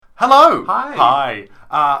Hello. Hi.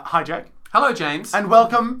 Hi, Jake. Hello, James. And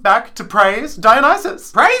welcome back to Praise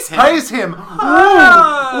Dionysus. Praise him. Praise him.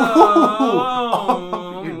 Oh,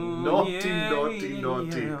 you naughty.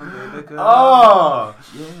 Yeah, Oh.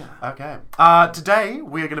 yeah. Okay. Today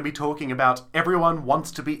we are going to be talking about Everyone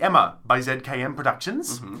Wants to Be Emma by ZKM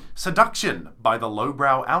Productions, Seduction by the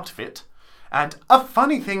Lowbrow Outfit, and A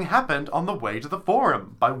Funny Thing Happened on the Way to the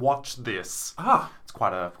Forum by Watch This. It's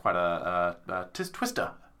quite a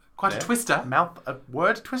twister. Quite a twister.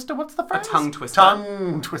 Word twister? What's the phrase? A tongue twister.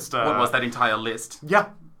 Tongue twister. What was that entire list? Yeah.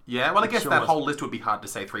 Yeah, well, I guess Sure that was. whole list would be hard to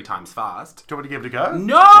say 3 times fast. Do you want me to give it a go?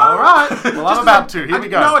 No! All right. Well, I'm about to. Here we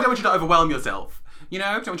go. No, I don't want you to overwhelm yourself. You know,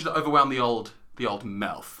 I don't want you to overwhelm the old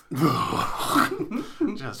mouth.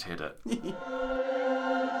 Just hit it.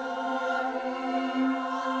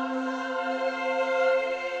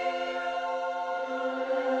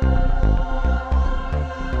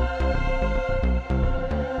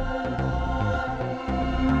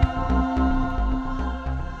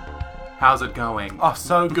 How's it going? Oh,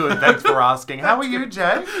 so good. Thanks for asking. How are you,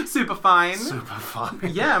 Jay? Super fine. Super fun.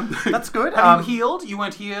 Yeah. That's good. Have you healed? You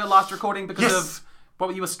weren't here last recording because Yes. of...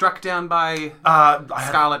 What, you were struck down by I had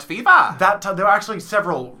scarlet fever? there are actually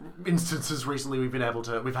several instances recently we've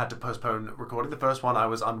had to postpone recording. The first one I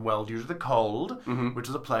was unwell due to the cold, which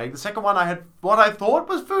was a plague. The second one I had what I thought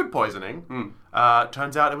was food poisoning.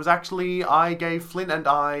 Turns out it was actually I gave Flynn and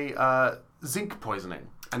I zinc poisoning.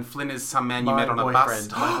 And Flynn is some man you met on a bus.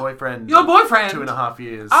 My boyfriend. Your boyfriend? 2.5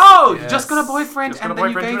 years. Oh, Yes. you just got a boyfriend Just got and a then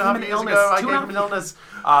you boyfriend gave 2.5 him an years illness. ago. I gave him an illness.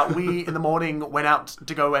 We, in the morning, went out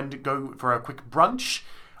to go for a quick brunch.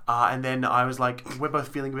 And then I was like, we're both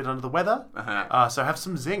feeling a bit under the weather. So have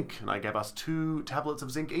some zinc. And I gave us 2 tablets of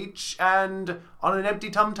zinc each. And on an empty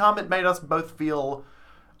tum-tum, it made us both feel...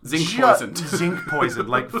 Zinc poisoned. Zinc poisoned.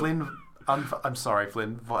 Like Flynn... I'm sorry,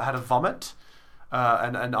 Flynn had a vomit.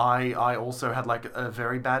 And I also had like a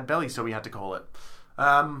very bad belly, so we had to call it.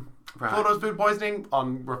 Thought it was food poisoning.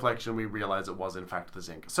 On reflection, we realised it was in fact the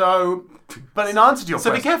zinc. So, but in answer to your So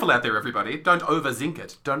question... be careful out there, everybody. Don't over-zinc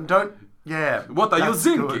it. Don't... Yeah. What are you That's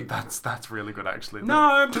zinking? good. That's really good, actually.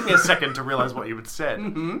 No. It took me a second to realise what you had said,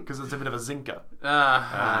 because it's a bit of a zinker.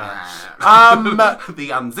 The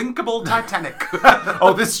unzinkable Titanic.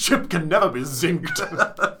 Oh, this ship can never be zinked.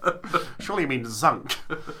 Surely you mean zunk.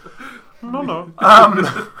 No.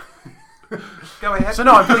 Go ahead. So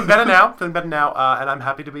no, I'm feeling better now. And I'm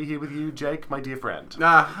happy to be here with you, Jake, my dear friend.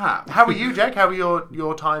 Uh-huh. How are you, Jake? How are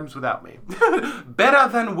your times without me? Better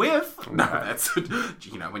than with. No, that's...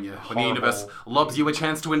 You know, when the universe lobs you a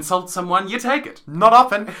chance to insult someone, you take it. Not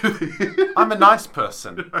often. I'm a nice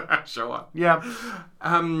person. Sure. Yeah.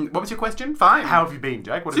 What was your question? Fine. How have you been,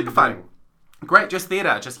 Jake? What have you Super been fun. doing? Great, just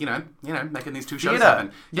theatre. Just, you know, making these 2 shows Theatre.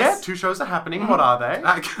 happen. Yeah, Yes. 2 shows are happening. What are they?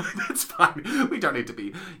 That's fine. We don't need to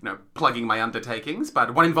be, plugging my undertakings,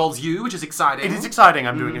 but one involves you, which is exciting. It is exciting.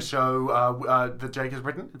 I'm doing a show that Jake has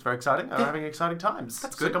written. It's very exciting. I'm having exciting times.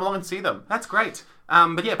 That's So good. come along and see them. That's great.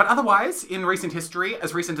 But otherwise, in recent history,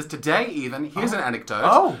 as recent as today even, here's an anecdote.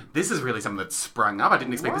 Oh. This is really something that sprung up. I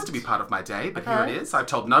didn't expect this to be part of my day, but here Okay. it is. I've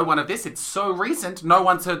told no one of this. It's so recent, no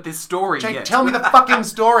one's heard this story Jake, yet. tell me the fucking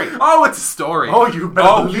story. Oh, it's a story. Oh, you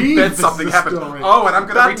better believe bet this something is a happened. story. Oh, and I'm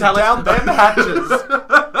going to Batten retell down it. them hatches.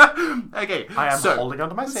 Okay. I am holding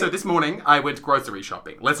onto my seat. So this morning, I went grocery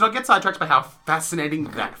shopping. Let's not get sidetracked by how fascinating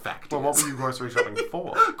that fact Well, is. what were you grocery shopping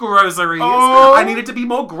for? Groceries. Oh. I needed to be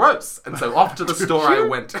more gross. And so off to the store I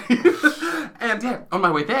went. And yeah, on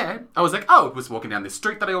my way there, I was like, I was walking down this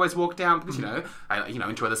street that I always walk down because, I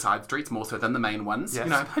enjoy the side streets more so than the main ones.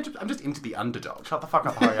 Yes. I'm just into the underdog. Shut the fuck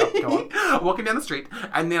up, hurry up, go on. Walking down the street,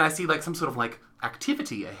 and then I see like some sort of like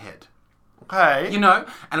activity ahead. Okay.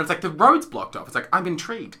 And it's like the road's blocked off. It's like, I'm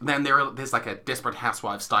intrigued. Then there's like a Desperate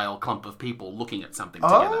Housewives style clump of people looking at something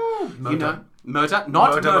together. Murder. Murder?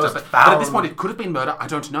 Not Murder murder. most But foul. at this point, it could have been murder. I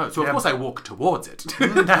don't know. So, of course, I walk towards it.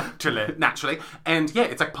 Naturally. And yeah,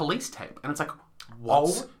 it's like police tape. And it's like,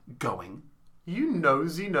 what's going You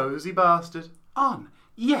nosy bastard. on?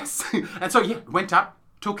 Yes. And so, yeah, went up.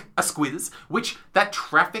 Took a squiz, which that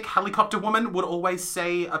traffic helicopter woman would always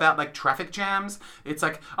say about like traffic jams. It's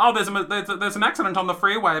like, oh, there's an accident on the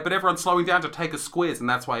freeway, but everyone's slowing down to take a squiz, and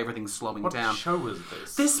that's why everything's slowing down. What show was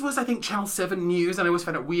this? This was, I think, Channel 7 News, and I always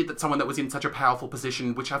found it weird that someone that was in such a powerful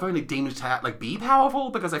position, which I've only deemed to like be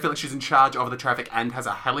powerful, because I feel like she's in charge of the traffic and has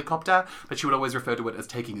a helicopter, but she would always refer to it as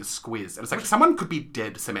taking a squiz. And it's like, someone could be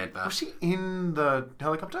dead, Samantha. Was she in the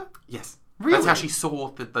helicopter? Yes. Really? That's how she saw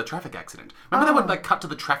the traffic accident. Remember they would like cut to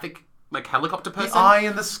the traffic like helicopter person? The eye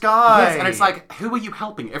in the sky. Yes, and it's like, who are you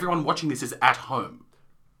helping? Everyone watching this is at home.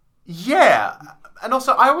 Yeah. And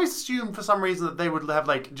also, I always assumed for some reason that they would have,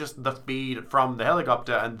 like, just the feed from the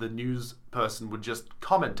helicopter and the news person would just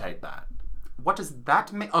commentate that. What does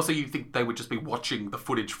that mean? Oh, so you think they would just be watching the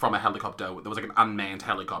footage from a helicopter? There was like an unmanned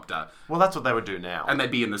helicopter. Well, that's what they would do now. And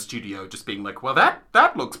they'd be in the studio just being like, well,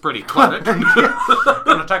 that looks pretty clever.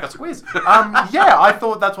 Gonna take a squeeze. Yeah, I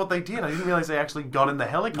thought that's what they did. I didn't realise they actually got in the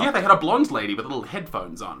helicopter. Yeah, they had a blonde lady with little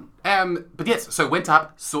headphones on. But yes, so went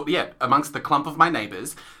up, amongst the clump of my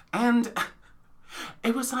neighbours, and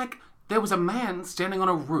it was like there was a man standing on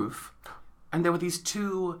a roof, and there were these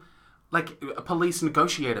two, like, police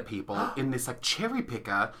negotiator people in this, like, cherry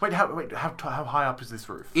picker. Wait, how high up is this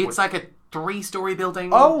roof? It's like a 3-story building.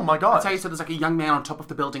 Oh my god. I'd say so. There's like a young man on top of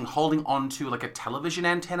the building holding on to like a television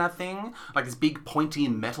antenna thing, like this big pointy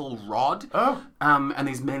metal rod. Oh. And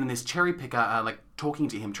these men in this cherry picker are like talking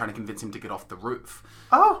to him, trying to convince him to get off the roof.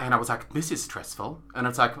 Oh. And I was like, this is stressful. And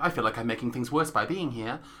it's like, I feel like I'm making things worse by being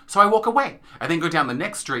here. So I walk away. I then go down the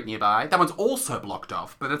next street nearby. That one's also blocked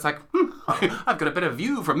off. But it's like, I've got a better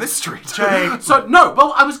view from this street. Jake. So, no,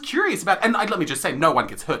 well, I was curious about, and let me just say, no one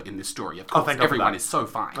gets hurt in this story. Of course, thank God for everyone that. is so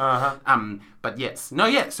fine. Uh-huh. But yes. No,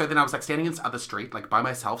 yeah. So then I was like standing in this other street, like by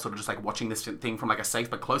myself, sort of just like watching this thing from like a safe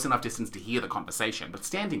but close enough distance to hear the conversation, but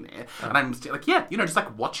standing there. And I'm like, just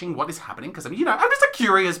like watching what is happening because I'm just a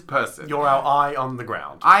curious person. You're our eye on the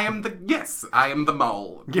ground. I am the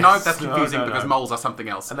mole. Yes. No, that's confusing No. because moles are something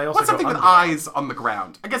else. And they also What's something go with underground. eyes on the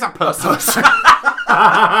ground? I guess a person.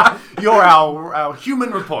 You're our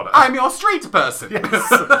human reporter. I'm your street person.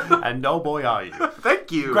 Yes. And oh boy are you.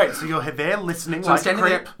 Thank you. Great, so you're there listening So like I'm standing a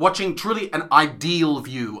creep. there watching truly an ideal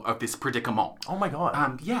view of this predicament. Oh my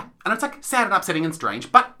god. Yeah. And it's like sad and upsetting and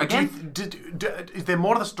strange. But again, Is there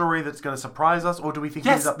more to the story that's going to surprise us, or do we think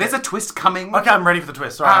yes, he's up there's there? a twist coming. Okay, I'm ready for the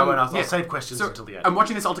twist. All right, I won't ask. Yeah. I'll save questions So, until the end. I'm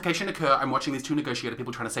watching this altercation occur. I'm watching these two negotiator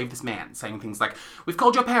people trying to save this man, saying things like, "We've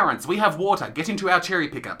called your parents. We have water. Get into our cherry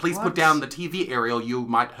picker. Please What? put down the TV aerial. You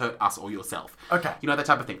might hurt us or yourself." Okay. You know, that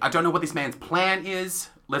type of thing. I don't know what this man's plan is.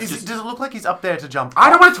 Does it look like he's up there to jump? I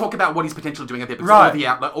don't want to talk about what he's potentially doing up there because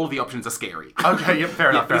Right. all the options are scary. Okay, yep, fair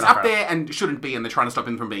enough. He's up there and shouldn't be, and they're trying to stop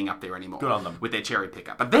him from being up there anymore. Good on them. With their cherry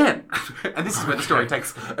picker. But then, and this is where the story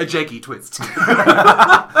takes a jakey twist.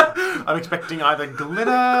 I'm expecting either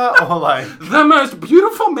glitter or like... The most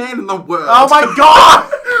beautiful man in the world. Oh my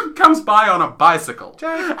god! Comes by on a bicycle.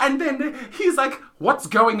 Jake. And then he's like, what's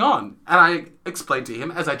going on? And I explained to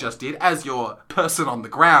him, as I just did, as your person on the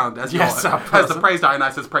ground, as the praised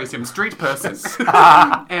Dionysus praised him, street person.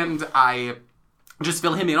 And I just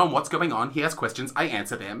fill him in on what's going on. He has questions, I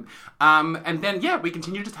answer them. And then, we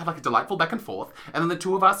continue to have like a delightful back and forth. And then the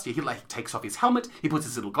two of us, he like takes off his helmet, he puts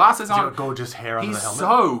his little glasses on. He's got gorgeous hair under the He's helmet.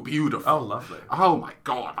 so beautiful. Oh, lovely. Oh my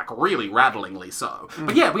god, like really rattlingly so.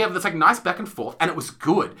 But yeah, we have this like nice back and forth, and it was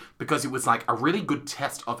good because it was like a really good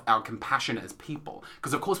test of our compassion as people.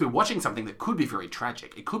 Because of course we're watching something that could be very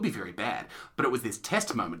tragic, it could be very bad, but it was this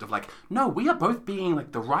test moment of like, no, we are both being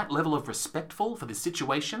like the right level of respectful for this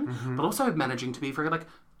situation, but also managing to be very like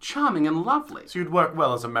charming and lovely. So you'd work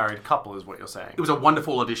well as a married couple, is what you're saying. It was a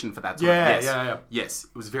wonderful audition for that. Yeah. Yes,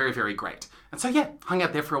 it was very, very great. And so, hung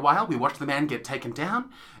out there for a while. We watched the man get taken down.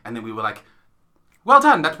 And then we were like, well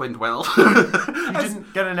done, that went well. You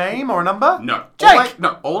didn't get a name or a number? No. Jake!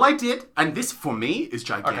 All I did, and this for me is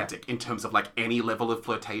gigantic in terms of like any level of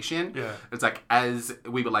flirtation. Yeah. It's like as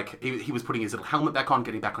we were like, he was putting his little helmet back on,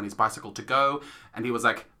 getting back on his bicycle to go. And he was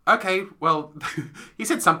like, okay, well, he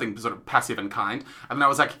said something sort of passive and kind. And then I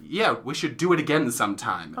was like, yeah, we should do it again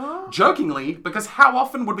sometime. Oh. Jokingly, because how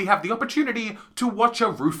often would we have the opportunity to watch a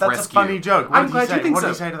roof rescue? That's a funny joke. I'm glad you think What so.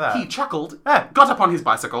 did he say to that? He chuckled, got up on his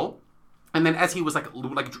bicycle, and then as he was like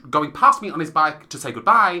going past me on his bike to say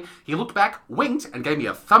goodbye, he looked back, winked, and gave me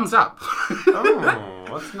a thumbs up. Oh,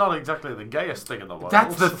 that's not exactly the gayest thing in the world.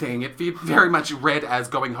 That's the thing. It very much read as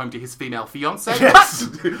going home to his female fiancée. Yes.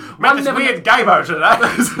 But This weird gay-mo today.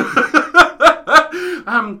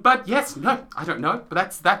 But yes, no, I don't know. But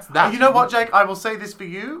that's that. You know what, Jake? I will say this for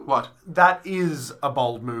you. What? That is a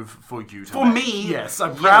bold move for you to For make. me? Yes,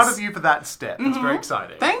 I'm proud of you for that step. It's very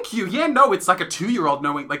exciting. Thank you. Yeah, no, it's like a 2-year-old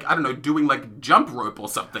knowing, like, I don't know, doing like jump rope or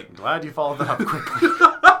something. Glad you followed that up quickly.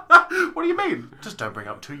 What do you mean? Just don't bring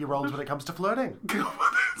up 2-year-olds when it comes to flirting.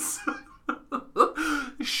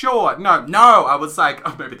 Sure. No. I was like,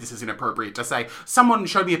 oh, maybe this is inappropriate to say. Someone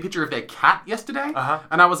showed me a picture of their cat yesterday.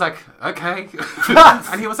 And I was like, okay.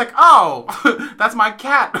 And he was like, oh, that's my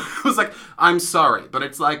cat. I was like, I'm sorry, but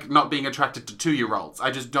it's like not being attracted to 2-year-olds.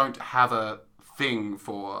 I just don't have a thing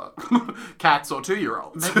for cats or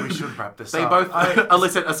 2-year-olds. Maybe we should wrap this They up. both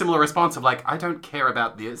elicit a similar response of like, I don't care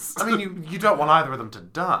about this. I mean, you don't want either of them to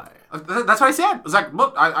die. That's what I said. I was like,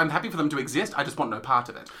 look, I'm happy for them to exist. I just want no part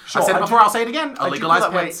of it. Sure, I said it before, I'll say it again. I Legalize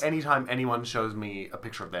feel that pets. way anytime anyone shows me a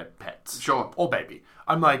picture of their pets. Sure. Or baby.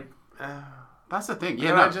 I'm like... That's the thing. Yeah,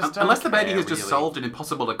 Yeah, I no, just don't unless the baby care, has just really. solved an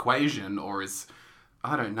impossible equation or is...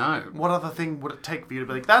 I don't know. What other thing would it take for you to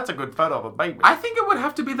be like, that's a good photo of a baby? I think it would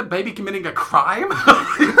have to be the baby committing a crime.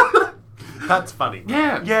 That's funny.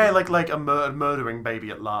 Yeah. Yeah, like a murdering baby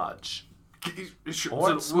at large.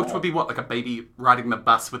 Or it's Which small. would be what? Like a baby riding the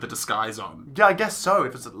bus with a disguise on? Yeah, I guess so,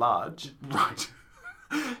 if it's at large. Right.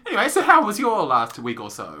 Anyway, so how was your last week or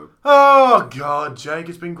so? Oh, God, Jake,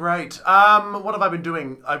 it's been great. What have I been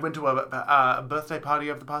doing? I went to a birthday party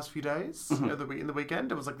over the past few days, in the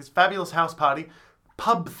weekend. It was like this fabulous house party,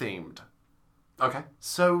 pub-themed. Okay.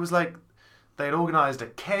 So it was like, they had organised a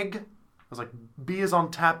keg. It was like beers on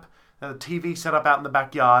tap. They had a TV set up out in the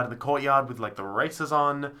backyard, in the courtyard with like the races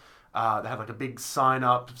on. They had like a big sign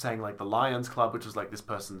up saying like the Lions Club, which was like this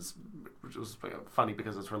person's, which was funny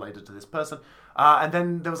because it's related to this person. And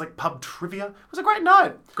then there was like pub trivia. It was a great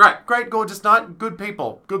night. Great, gorgeous night. Good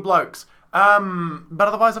people. Good blokes. But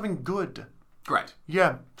otherwise I've been good. Great.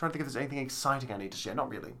 Yeah. Trying to think if there's anything exciting I need to share. Not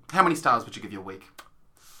really. How many stars would you give your week?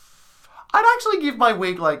 I'd actually give my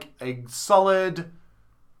week like a solid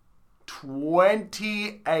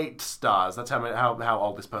 28 stars. That's how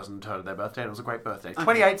old this person turned their birthday, and it was a great birthday.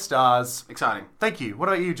 28 stars. Exciting. Thank you. What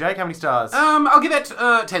about you, Jake? How many stars? I'll give it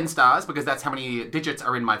 10 stars because that's how many digits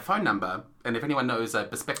are in my phone number. And if anyone knows a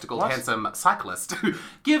bespectacled, handsome cyclist,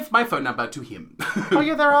 give my phone number to him. Oh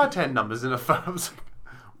yeah, there are 10 numbers in a phone. I was like,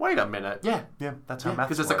 wait a minute. Yeah. Yeah, that's how maths works.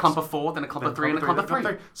 Because there's a clump of 4, then a clump of 3, and a clump of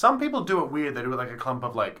 3. Some people do it weird. They do it like a clump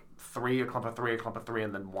of like 3, a clump of 3, a clump of 3,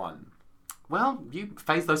 and then 1. Well, you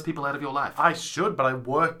phase those people out of your life. I should, but I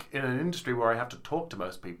work in an industry where I have to talk to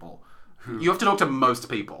most people. You have to talk to most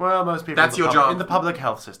people. Well, most people. That's in the your job. in the public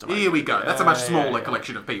health system. Here we go. That's a much smaller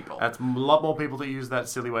collection of people. That's a lot more people that use that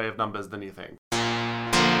silly way of numbers than you think.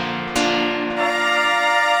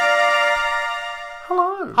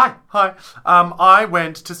 Hello. Hi. I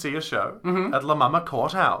went to see a show at La Mama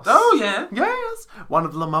Courthouse. Oh yeah. Yes. One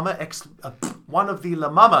of the La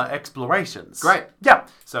Mama explorations. Great. Yeah.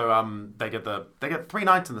 So they get 3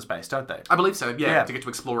 nights in the space, don't they? I believe so. Yeah. Yeah. To get to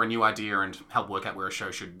explore a new idea and help work out where a show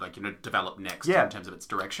should develop next Yeah. in terms of its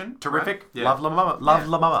direction. Terrific. Right? Yeah. Love La Mama. Love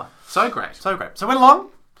La Mama. So great. So great. So went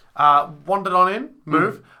along, wandered on in,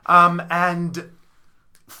 and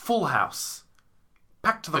full house.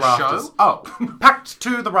 Packed to the rafters. Show? Oh. Packed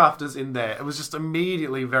to the rafters in there. It was just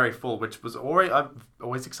immediately very full, which was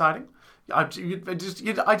always exciting. I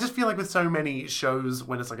just feel like with so many shows,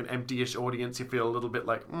 when it's like an empty-ish audience, you feel a little bit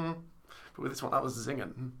like, But with this one, that was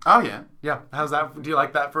zinging. Oh yeah. Yeah. How's that? Do you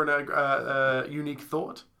like that for a unique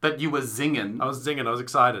thought? That you were zinging. I was zinging. I was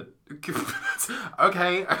excited.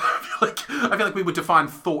 Okay. I feel like we would define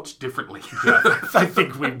thought differently. Yeah, I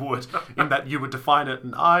think we would, in that you would define it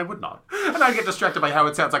and I would not. And I get distracted by how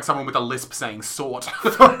it sounds like someone with a lisp saying sort.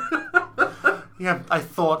 Yeah, I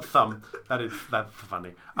thought thumb. That's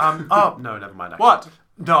funny. Oh no, never mind. Actually. What?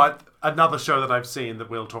 No, another show that I've seen that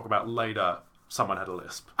we'll talk about later. Someone had a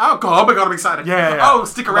lisp. Oh god, I'm excited. Yeah. Oh,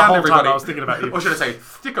 stick around, the whole everybody. Time I was thinking about you. Or should I say,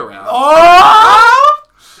 stick around? Oh!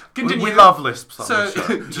 Continue. We love lisps. On So this show.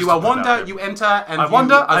 Just you to are put that wander, out you enter, and I you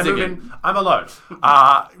wander, are I move zigging. in, I'm alone.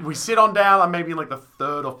 We sit on down, I'm maybe in like the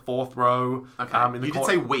 3rd or 4th row. Okay. In the You did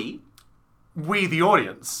say we. We, the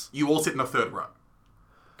audience. You all sit in the 3rd row.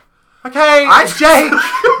 Okay, Jake!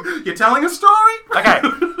 You're telling a story? Okay,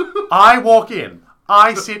 I walk in.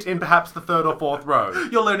 I sit in perhaps the 3rd or 4th row.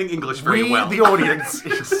 You're learning English very well. The audience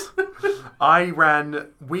is... I ran,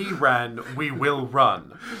 we will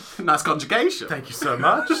run. Nice conjugation. Thank you so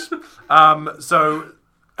much. So,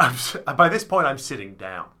 by this point, I'm sitting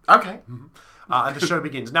down. Okay. And the show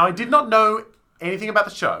begins. Now, I did not know anything about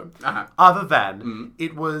the show, other than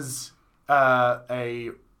it was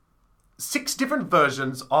a 6 different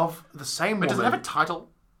versions of the same woman. Does it have a title?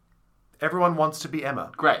 Everyone Wants to Be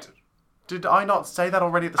Emma. Great. Did I not say that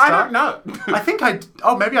already at the start? I don't know. I think I...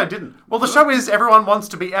 Oh, maybe I didn't. Well, the show is Everyone Wants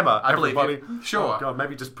to Be Emma. I believe everybody. you. Sure. Oh, God,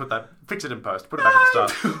 maybe just put that... Fix it in post. Put it back at the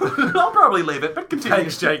start. I'll probably leave it, but continue.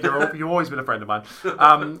 Thanks, Jake. You've always been a friend of mine.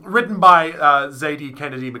 Written by Zadie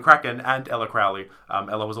Kennedy McCracken and Ella Crowley.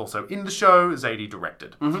 Ella was also in the show. Zadie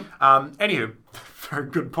directed. Anywho, very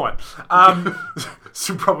good point.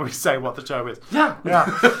 Should probably say what the show is. Yeah.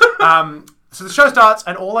 So the show starts,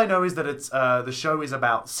 and all I know is that it's the show is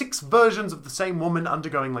about 6 versions of the same woman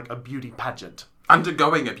undergoing like a beauty pageant.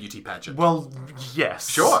 Undergoing a beauty pageant. Well, yes.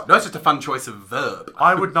 Sure. No, it's just a fun choice of verb.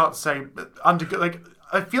 I would not say undergo. Like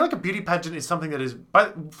I feel like a beauty pageant is something that is,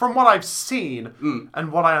 from what I've seen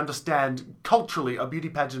and what I understand culturally, a beauty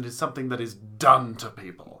pageant is something that is done to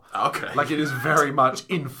people. Okay. Like, it is very much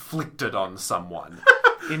inflicted on someone.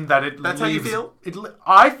 In that it That's leaves, how you feel?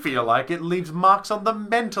 I feel like it leaves marks on them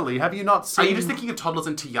mentally. Have you not seen... Are you just thinking of Toddlers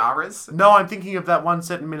and Tiaras? No, I'm thinking of that one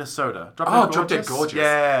set in Minnesota. Drop Dead Gorgeous.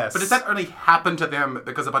 Yes. But does that only happen to them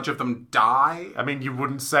because a bunch of them die? I mean, you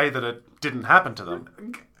wouldn't say that it didn't happen to them.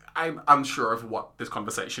 I'm unsure of what this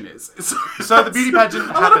conversation is. So the beauty pageant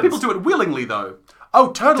happens. A lot of people do it willingly, though.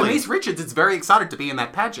 Oh, totally. Denise Richards is very excited to be in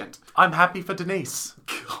that pageant. I'm happy for Denise.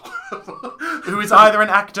 Who is either an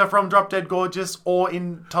actor from Drop Dead Gorgeous or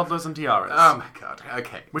in Toddlers and Tiaras. Oh my god,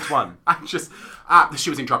 okay. Which one? I'm just... she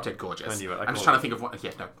was in Drop Dead Gorgeous. I knew it. I'm just trying to think of what...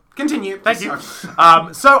 Yeah, no. Continue. Thank you.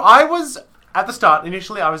 So I was, at the start,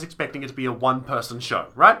 initially I was expecting it to be a one-person show,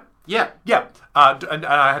 right? Yeah. Yeah. And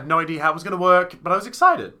I had no idea how it was going to work, but I was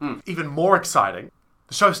excited. Even more exciting,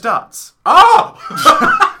 the show starts. Oh!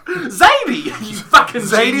 Zadie! You fucking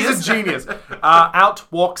Zadie's genius. a genius. Out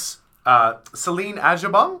walks Celine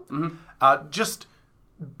Ajabong. Just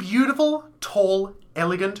beautiful, tall,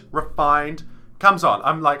 elegant, refined. Comes on.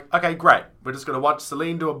 I'm like, okay, great. We're just going to watch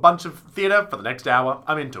Celine do a bunch of theatre for the next hour.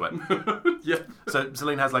 I'm into it. Yeah. So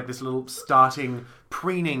Celine has like this little starting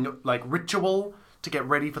preening like ritual to get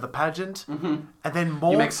ready for the pageant. And then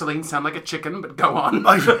more... You make Celine sound like a chicken, but go on.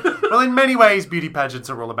 Well, in many ways, beauty pageants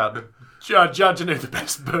are all about judging who the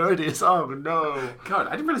best bird is. Oh, no. God,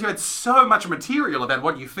 I didn't realize you had so much material about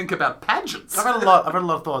what you think about pageants. I've had a lot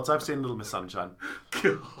of thoughts. I've seen Little Miss Sunshine.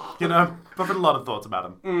 You know, I've had a lot of thoughts about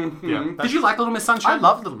him. Yeah. Did you like Little Miss Sunshine? I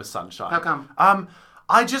love Little Miss Sunshine. How come?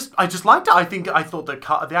 I just liked it. I thought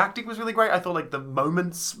the acting was really great. I thought like the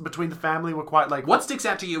moments between the family were quite like... What sticks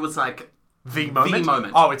out to you was like... The moment? The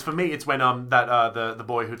moment. Oh, it's for me. It's when the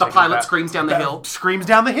boy who... The pilot screams down the hill. Screams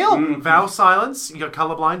down the hill. Vow silence. You're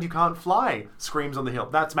colourblind. You can't fly. Screams on the hill.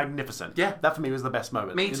 That's magnificent. Yeah. That for me was the best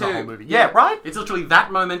moment Me in too. the whole movie. Yeah, right? It's literally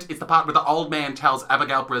that moment. It's the part where the old man tells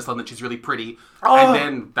Abigail Breslin that she's really pretty. Oh. And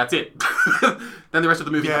then that's it. Then the rest of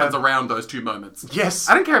the movie happens around those two moments. Yes.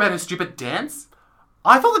 I don't care about her stupid dance.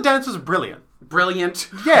 I thought the dance was brilliant. Brilliant.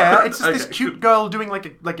 Yeah, it's just this Okay. cute girl doing like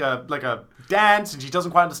a dance, and she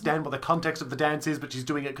doesn't quite understand what the context of the dance is, but she's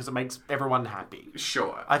doing it because it makes everyone happy.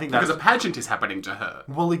 Sure. I think because that's... a pageant is happening to her.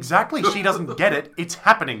 Well, exactly. She doesn't get it. It's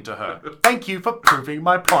happening to her. Thank you for proving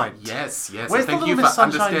my point. Yes. Where's Thank the you Little for Miss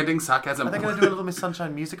Sunshine? understanding sarcasm. Are they going to do a Little Miss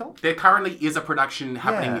Sunshine musical? There currently is a production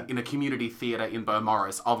happening Yeah. in a community theatre in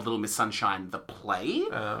Beaumaris of Little Miss Sunshine, the play.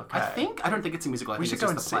 Okay. I think. I don't think it's a musical. I think should it's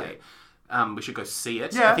go just the and see play. it. We should go see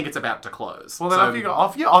it. Yeah. I think it's about to close. Well, then So,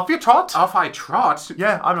 off your trot. off I trot.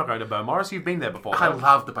 Yeah, I'm not going to Beaumaris. You've been there before. I though.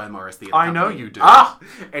 love the Beaumaris Theatre I know Company. you do.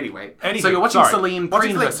 Anyway. Anywho, So you're watching sorry. Celine Watching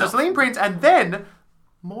preen Celine. herself. So Celine preens, and then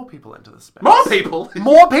more people enter the space. More people?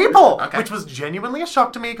 More people! Okay. Which was genuinely a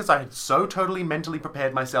shock to me because I had so totally mentally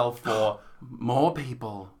prepared myself for... More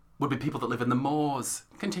people would be people that live in the moors.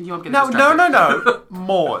 Continue, I'm getting No, distracted.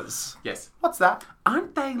 Moors. Yes. What's that?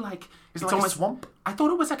 Aren't they like... Is it like a swamp? I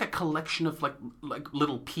thought it was like a collection of like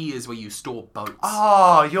little piers where you store boats.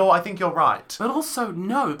 Oh, I think you're right. But also,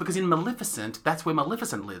 no, because in Maleficent, that's where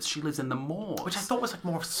Maleficent lives. She lives in the moors. Which I thought was like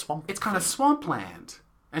more of a swamp. It's kind of swampland.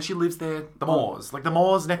 And she lives there... The moors. Like the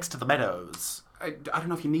moors next to the meadows. I don't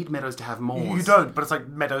know if you need meadows to have moors. You don't, but it's like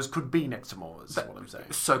meadows could be next to moors, is what I'm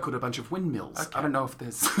saying. So could a bunch of windmills. Okay. I don't know if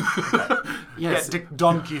there's... Yes. Get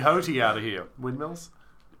Don Quixote out of here. Windmills?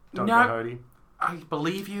 Don No. Quixote. I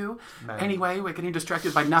believe you. Man. Anyway, we're getting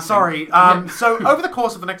distracted by nothing. Sorry. Yeah. So over the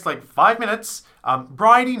course of the next 5 minutes,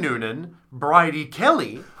 Bridie Noonan, Bridie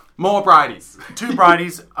Kelly, More Bridies. two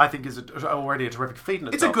Bridies, I think is already a terrific feat in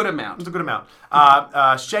itself. It's a good amount. It's a good amount.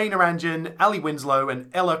 Shane Aranjan, Ali Winslow, and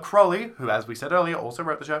Ella Crowley, who, as we said earlier, also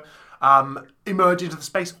wrote the show, emerge into the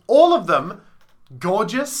space. All of them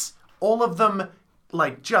gorgeous. All of them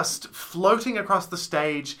just floating across the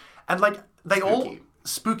stage, and they Spooky. all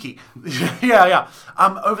spooky. yeah.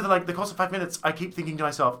 Over the course of 5 minutes, I keep thinking to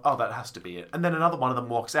myself, "Oh, that has to be it." And then another one of them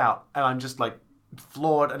walks out, and I'm just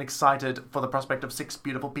floored and excited for the prospect of 6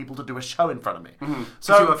 beautiful people to do a show in front of me. Mm-hmm.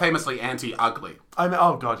 So you are famously anti-ugly.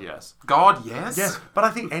 oh god, yes. God, yes? Yes, but I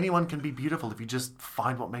think anyone can be beautiful if you just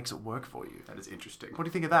find what makes it work for you. That is interesting. What do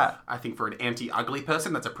you think of that? I think for an anti-ugly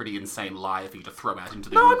person, that's a pretty insane lie for you to throw out into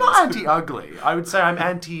the No, I'm universe. not anti-ugly. I would say I'm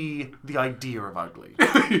anti the idea of ugly.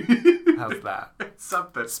 How's that?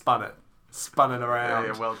 Something. Spun it around.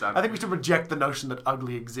 Yeah, well done. I think we should reject the notion that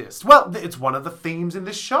ugly exists. Well, it's one of the themes in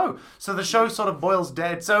this show. So the show sort of boils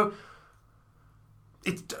down. So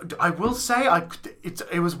I will say,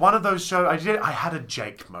 it was one of those shows. I had a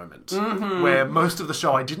Jake moment where most of the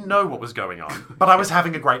show I didn't know what was going on, but I was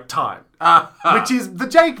having a great time, which is the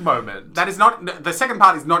Jake moment. That is not the second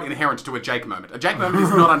part. Is not inherent to a Jake moment. A Jake moment is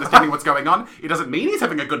not understanding what's going on. It doesn't mean he's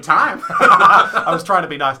having a good time. I was trying to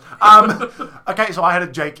be nice. Okay, so I had a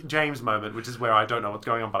Jake James moment, which is where I don't know what's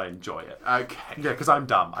going on, but I enjoy it. Okay. Yeah, because I'm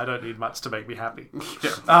dumb. I don't need much to make me happy.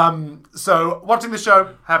 Yeah. So watching the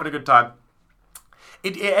show, having a good time.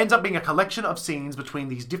 It ends up being a collection of scenes between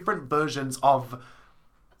these different versions of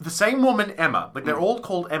the same woman, Emma. Like, they're all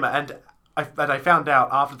called Emma, and I found out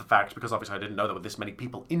after the fact, because obviously I didn't know there were this many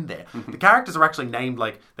people in there. The characters are actually named,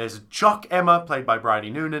 like, there's Jock Emma, played by Bridie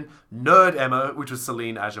Noonan, Nerd Emma, which was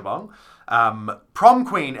Celine Ajabong, Prom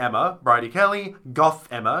Queen Emma, Bridie Kelly,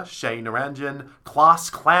 Goth Emma, Shay Naranjan, Class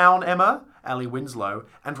Clown Emma, Ali Winslow,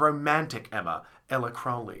 and Romantic Emma, Ella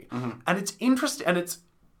Crowley. And it's interesting, and it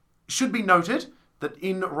should be noted that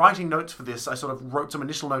in writing notes for this, I sort of wrote some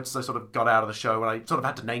initial notes as I sort of got out of the show, and I sort of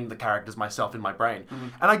had to name the characters myself in my brain.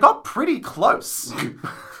 And I got pretty close.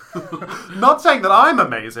 Not saying that I'm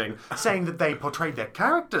amazing, saying that they portrayed their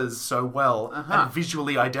characters so well and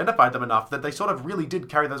visually identified them enough that they sort of really did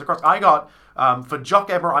carry those across. I got, for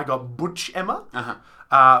Jock Emma, I got Butch Emma.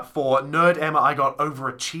 For Nerd Emma, I got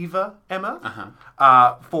Overachiever Emma.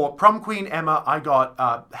 For Prom Queen Emma, I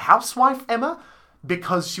got Housewife Emma,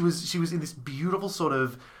 because she was in this beautiful sort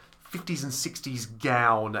of 50s and 60s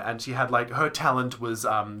gown, and she had, like, her talent was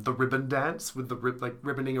the ribbon dance with the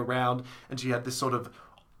ribboning around, and she had this sort of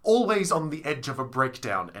always on the edge of a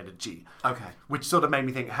breakdown energy. Okay. Which sort of made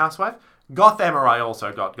me think Housewife. Goth Emma, I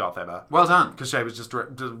also got Goth Emma. Well done. Because she was just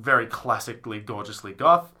very classically, gorgeously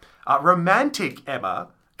goth. Romantic Emma,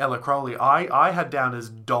 Ella Crowley, I had down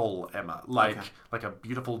as doll Emma. Like a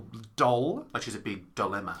beautiful doll. Like she's a big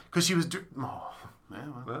doll Emma. Because she was... Yeah,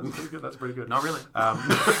 well, that's pretty good. That's pretty good. Not really.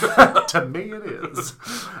 To me, it is.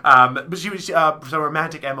 But she was so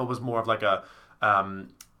Romantic Emma was more of like a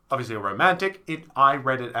obviously a romantic. I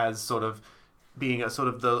read it as sort of being a sort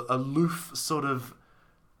of the aloof, sort of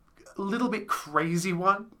a little bit crazy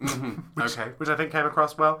one, which I think came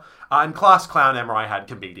across well. And Class Clown Emma, I had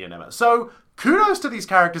Comedian Emma. So kudos to these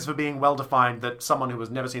characters for being well defined, that someone who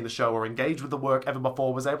has never seen the show or engaged with the work ever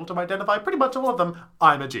before was able to identify pretty much all of them.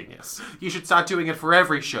 I'm a genius. You should start doing it for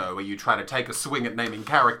every show where you try to take a swing at naming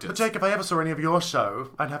characters. But Jake, if I ever saw any of your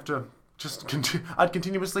show, I'd have to I'd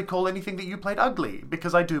continuously call anything that you played ugly,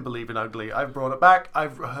 because I do believe in ugly. I've brought it back.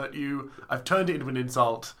 I've hurt you. I've turned it into an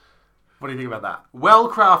insult. What do you think about that?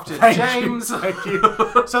 Well crafted, James. Thank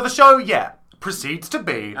you. So the show, proceeds to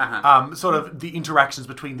be sort of the interactions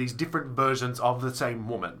between these different versions of the same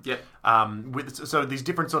woman. So these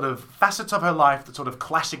different sort of facets of her life that sort of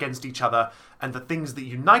clash against each other, and the things that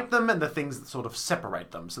unite them and the things that sort of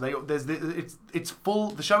separate them. So it's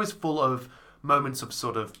full. The show is full of moments of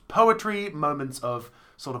sort of poetry, moments of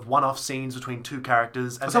sort of one-off scenes between two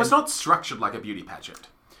characters. And so it's not structured like a beauty pageant.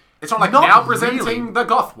 It's not like now presenting the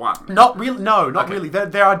goth one. Not really. No, not really.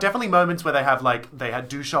 There are definitely moments where they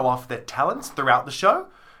do show off their talents throughout the show.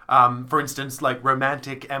 For instance, like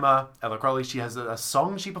Romantic Emma, Ella Crowley, she has a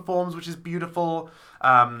song she performs, which is beautiful.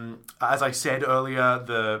 As I said earlier,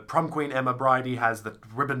 the Prom Queen Emma Bridie has the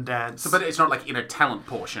ribbon dance. But it's not like in a talent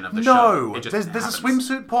portion of the show. No, there's a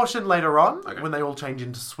swimsuit portion later on when they all change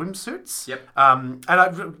into swimsuits. Yep. And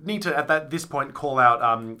I need to, at this point, call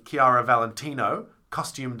out Chiara Valentino,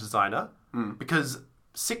 costume designer, because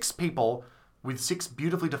 6 people with 6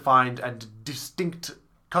 beautifully defined and distinct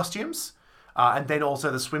costumes, and then also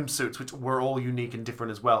the swimsuits, which were all unique and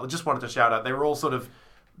different as well. I just wanted to shout out, they were all sort of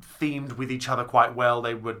themed with each other quite well.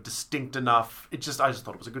 They were distinct enough. I just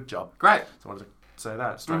thought it was a good job. Great. So I wanted to say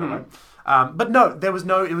that straight away. But no, it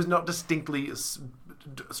was not distinctly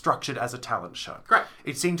structured as a talent show. Great.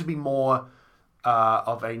 It seemed to be more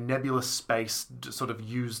of a nebulous space sort of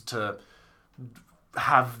used to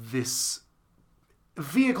have this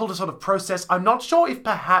vehicle to sort of process. I'm not sure if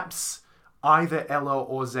perhaps either Ella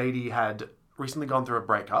or Zadie had recently gone through a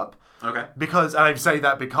breakup. Okay. Because, and I say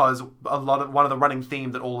that because one of the running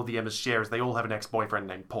theme that all of the Emmas share is they all have an ex-boyfriend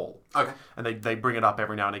named Paul. Okay. And they bring it up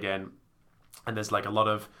every now and again. And there's like a lot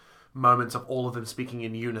of moments of all of them speaking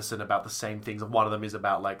in unison about the same things. And one of them is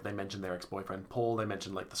about, like, they mention their ex-boyfriend Paul. They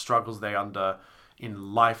mention like the struggles they're under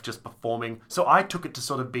in life just performing. So I took it to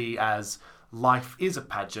sort of be as life is a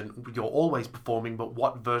pageant. You're always performing, but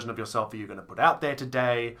what version of yourself are you going to put out there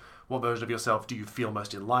today? What version of yourself do you feel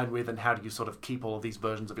most in line with? And how do you sort of keep all of these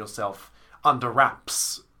versions of yourself under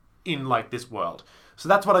wraps in like this world? So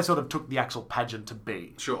that's what I sort of took the actual pageant to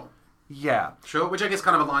be. Sure. Yeah. Sure, which I guess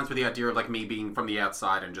kind of aligns with the idea of like me being from the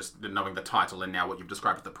outside and just knowing the title and now what you've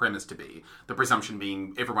described the premise to be. The presumption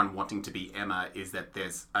being everyone wanting to be Emma is that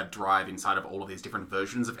there's a drive inside of all of these different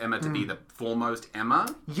versions of Emma to be the foremost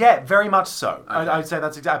Emma. Yeah, very much so. Okay. I'd say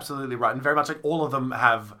that's absolutely right. And very much like all of them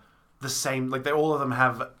have the same, like all of them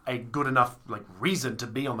have a good enough like reason to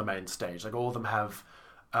be on the main stage. Like all of them have...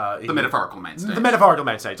 the metaphorical main stage. The metaphorical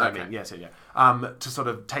main stage, I Okay. mean. Yes, to sort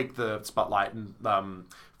of take the spotlight. And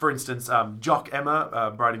for instance, Jock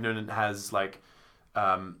Emma, Bridie Noonan, has like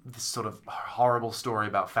this sort of horrible story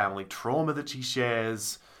about family trauma that she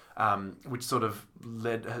shares, which sort of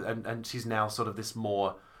led... And she's now sort of this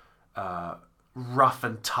more rough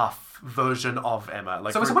and tough version of Emma.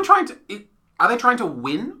 Like, So is someone trying to... Are they trying to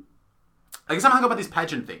win? I guess I'm hung up about this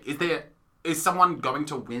pageant thing. Is someone going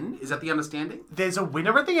to win? Is that the understanding? There's a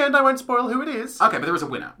winner at the end. I won't spoil who it is. Okay, but there is a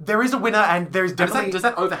winner. There is a winner, and there is definitely... Does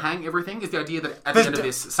that overhang everything? Is the idea that at the end of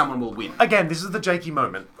this, someone will win? Again, this is the Jakey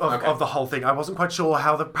moment Okay. of the whole thing. I wasn't quite sure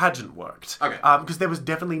how the pageant worked. Okay. Because there was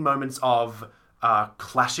definitely moments of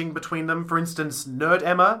clashing between them. For instance, Nerd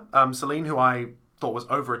Emma, Celine, who I thought was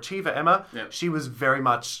overachiever Emma, Yep. she was very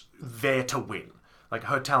much there to win. Like,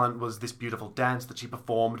 her talent was this beautiful dance that she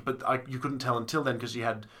performed, but you couldn't tell until then because she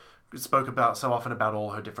had... spoke about so often about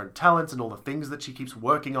all her different talents and all the things that she keeps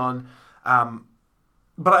working on.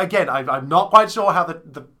 But again, I'm not quite sure how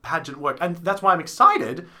the pageant worked. And that's why I'm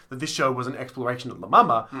excited that this show was an exploration of La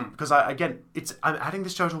Mama. Because I'm adding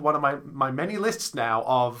this show to one of my many lists now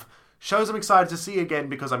of shows I'm excited to see again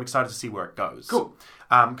because I'm excited to see where it goes. Cool.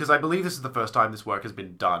 Because I believe this is the first time this work has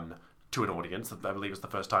been done to an audience. I believe it's the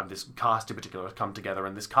first time this cast in particular has come together,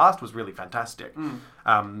 and this cast was really fantastic.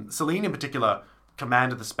 Celine in particular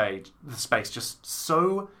commanded the space just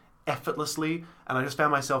so effortlessly, and I just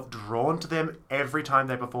found myself drawn to them every time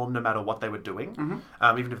they performed, no matter what they were doing,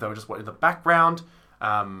 even if they were just in the background.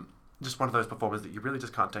 Just one of those performers that you really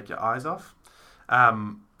just can't take your eyes off.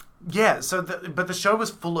 But the show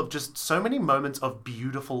was full of just so many moments of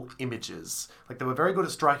beautiful images. Like, they were very good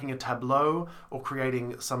at striking a tableau or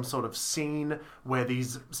creating some sort of scene where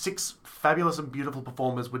these 6 fabulous and beautiful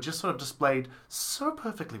performers were just sort of displayed so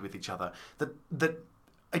perfectly with each other that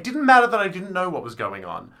it didn't matter that I didn't know what was going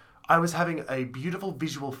on. I was having a beautiful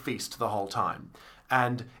visual feast the whole time.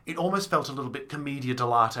 And it almost felt a little bit commedia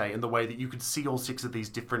dell'arte in the way that you could see all 6 of these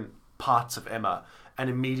different parts of Emma, and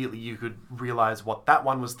immediately you could realise what that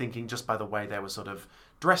one was thinking just by the way they were sort of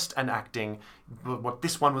dressed and acting, what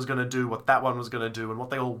this one was going to do, what that one was going to do, and what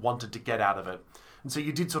they all wanted to get out of it. And so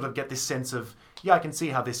you did sort of get this sense of, I can see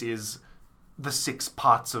how this is the 6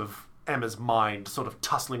 parts of Emma's mind sort of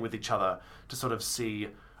tussling with each other to sort of see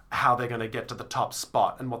how they're going to get to the top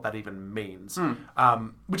spot and what that even means.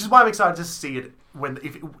 Which is why I'm excited to see it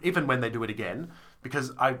even when they do it again,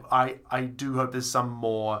 because I do hope there's some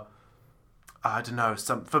more... I don't know,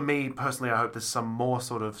 for me personally, I hope there's some more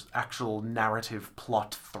sort of actual narrative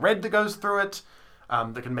plot thread that goes through it,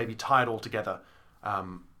 that can maybe tie it all together.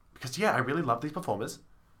 Because, I really love these performers.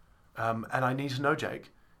 And I need to know,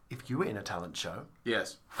 Jake, if you were in a talent show...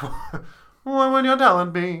 Yes. What would your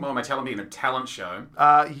talent be? Well, my talent be in a talent show.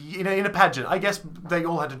 In a pageant. I guess they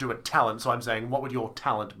all had to do a talent, so I'm saying, what would your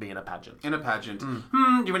talent be in a pageant? In a pageant. Do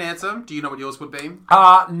you have an answer? Do you know what yours would be?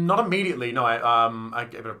 Not immediately. No, I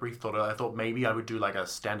gave it a brief thought. I thought maybe I would do like a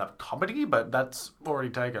stand-up comedy, but that's already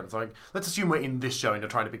taken. So let's assume we're in this show and you're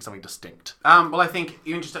trying to pick something distinct. Well, I think,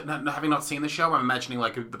 even just having not seen the show, I'm imagining,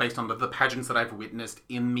 like, based on the pageants that I've witnessed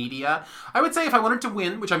in media, I would say if I wanted to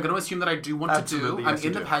win, which I'm going to assume that I do want Absolutely, to do, yes, I'm in you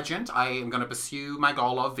the do. pageant, I am going to pursue my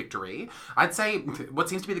goal of victory. I'd say what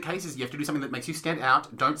seems to be the case is you have to do something that makes you stand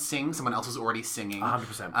out. Don't sing. Someone else is already singing.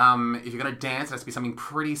 100%. If you're going to dance, it has to be something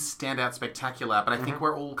pretty standout, spectacular. But I think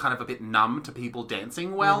we're all kind of a bit numb to people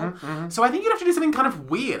dancing well. So I think you'd have to do something kind of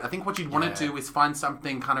weird. I think what you'd want to do is find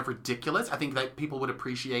something kind of ridiculous. I think that people would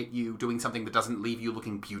appreciate you doing something that doesn't leave you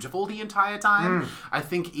looking beautiful the entire time. I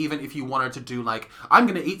think even if you wanted to do, like, I'm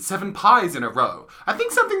going to eat 7 pies in a row. I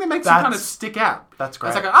think something that makes you kind of stick out. That's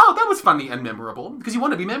great. It's like, oh, that was funny and memorable. Because you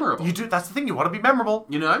want to be memorable. You do. That's the thing. You want to be memorable.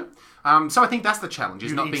 You know? So I think that's the challenge.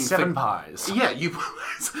 Is You not eat being 7 pies. Yeah, you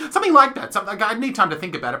something like that. I need time to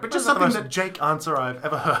think about it, but just That's something the most Jake answer I've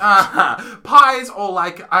ever heard. pies, or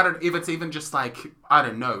like if it's even just like I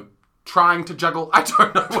don't know, trying to juggle. I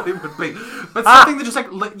don't know what it would be, but something that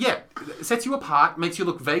just sets you apart, makes you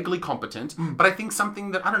look vaguely competent. But I think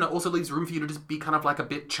something that I don't know also leaves room for you to just be kind of like a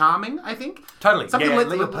bit charming. I think Totally. something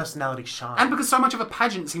Let your personality shine. And because so much of a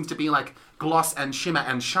pageant seems to be like gloss and shimmer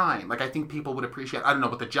and shine, like I think people would appreciate. I don't know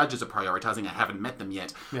what the judges are prioritizing. I haven't met them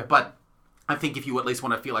yet, but I think if you at least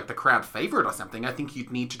want to feel like the crowd favourite or something, I think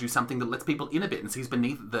you'd need to do something that lets people in a bit and sees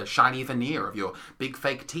beneath the shiny veneer of your big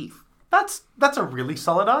fake teeth. That's a really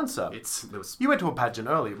solid answer. There was You went to a pageant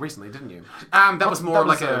recently, didn't you? that was more that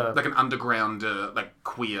like was, like an underground like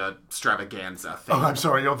queer extravaganza thing. Oh, I'm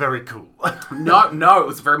sorry, you're very cool. No, it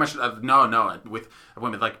was very much with I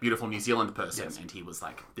went with like beautiful New Zealand person, and he was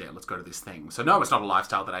like, yeah, let's go to this thing. So no, it's not a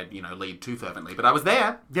lifestyle that I lead too fervently, but I was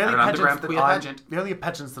there at an underground queer pageant. The only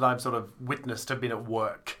pageants that I've sort of witnessed have been at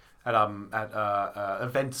work. At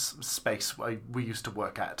events space we used to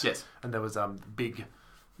work at. Yes. And there was big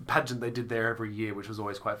pageant they did there every year, which was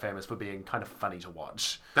always quite famous for being kind of funny to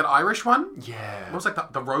watch. That Irish one? Yeah. What was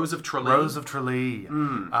like the Rose of Tralee? Rose of Tralee.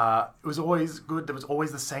 It was always good. There was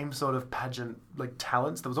always the same sort of pageant like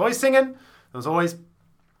talents. There was always singing. There was always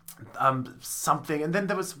something. And then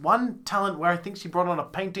there was one talent where I think she brought on a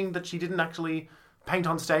painting that she didn't actually paint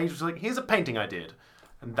on stage. It was like, here's a painting I did.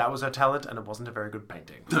 And that was her talent, and it wasn't a very good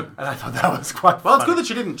painting. And I thought that was quite funny. Well, it's good that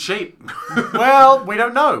she didn't cheat. Well, we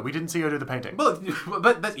don't know. We didn't see her do the painting. Well,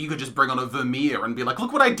 but you could just bring on a Vermeer and be like,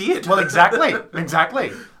 look what I did. Well, exactly.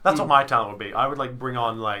 That's what my talent would be. I would like bring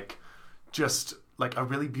on like just like a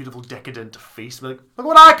really beautiful decadent feast. Be like, look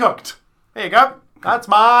what I cooked. There you go. That's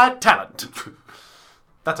my talent.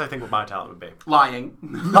 That's I think what my talent would be. Lying.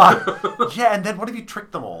 Yeah, and then what if you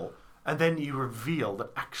tricked them all, and then you reveal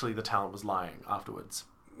that actually the talent was lying afterwards?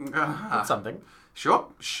 That's something. Sure.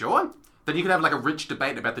 Then you could have like a rich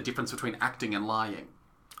debate about the difference between acting and lying.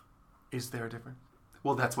 Is there a difference?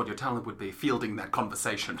 Well, that's what your talent would be, fielding that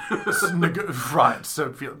conversation. Right, so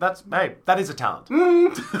that is a talent.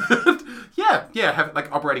 Yeah, have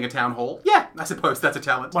like operating a town hall. Yeah, I suppose that's a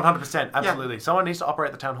talent. 100%, absolutely. Yeah. Someone needs to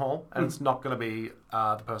operate the town hall, and it's not going to be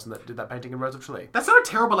the person that did that painting in Rose of Tralee. That's not a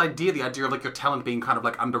terrible idea, the idea of like your talent being kind of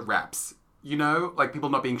like under wraps. You know? Like people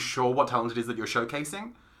not being sure what talent it is that you're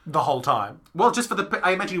showcasing. The whole time. Well, just for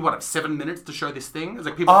I imagine you have 7 minutes to show this thing. It's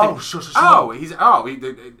like people think, sure. he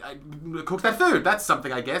cooked that food. That's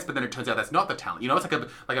something, I guess. But then it turns out that's not the talent. You know, it's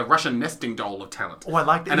like a Russian nesting doll of talent. Oh, I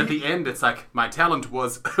like that. And at the end, it's like my talent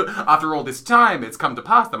was after all this time, it's come to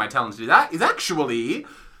pass that my talent is actually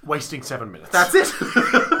wasting 7 minutes. That's it.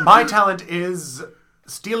 My talent is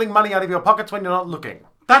stealing money out of your pockets when you're not looking.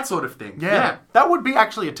 That sort of thing. Yeah. That would be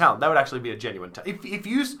actually a talent. That would actually be a genuine talent.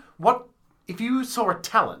 If you saw a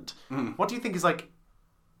talent, what do you think is like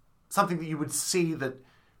something that you would see that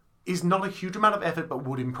is not a huge amount of effort but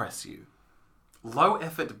would impress you? Low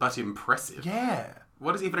effort but impressive. Yeah.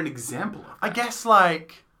 What is even an example of that? I guess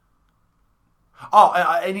like...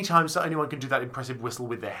 anytime anyone can do that impressive whistle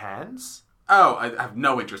with their hands. Oh, I have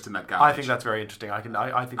no interest in that garbage. I think that's very interesting. I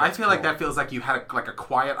feel like that feels like you had a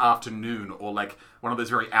quiet afternoon, or like one of those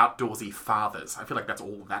very outdoorsy fathers. I feel like that's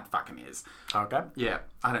all that fucking is. Okay. Yeah,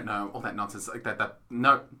 I don't know, all that nonsense like that.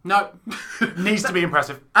 No. Needs to be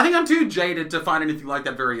impressive. I think I'm too jaded to find anything like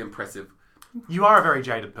that very impressive. You are a very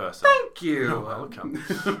jaded person. Thank you. You're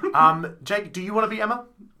welcome. Jake, do you want to be Emma?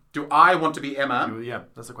 Do I want to be Emma? Yeah,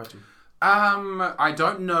 that's the question. I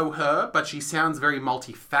don't know her, but she sounds very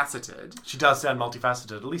multifaceted. She does sound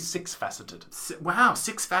multifaceted, at least 6-faceted. Wow,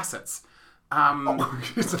 6 facets.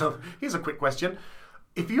 Here's a quick question.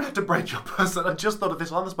 If you had to break your I just thought of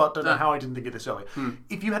this on the spot, don't know how I didn't think of this earlier.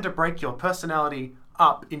 If you had to break your personality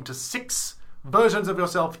up into 6 versions of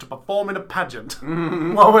yourself to perform in a pageant,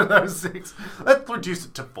 what were those 6? Let's reduce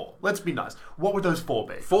it to 4. Let's be nice. What would those 4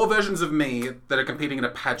 be? 4 versions of me that are competing in a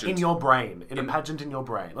pageant. In your brain. In a pageant in your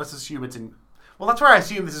brain. Let's assume it's in... Well, that's where I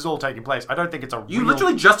assume this is all taking place. I don't think it's a You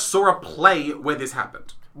literally just saw a play where this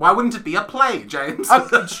happened. Why wouldn't it be a play, James?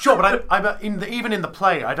 Sure, but even in the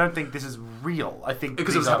play, I don't think this is real. I think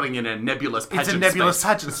because it was happening in a nebulous pageant space. It's a nebulous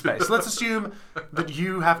pageant space. So let's assume that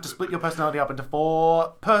you have to split your personality up into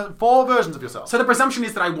 4 versions of yourself. So the presumption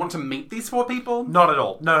is that I want to meet these 4 people? Not at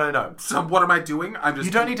all. No. So what am I doing? I'm just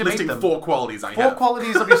you don't need to listing meet them. 4 qualities I have. 4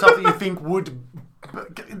 qualities of yourself that you think would...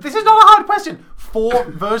 This is not a hard question.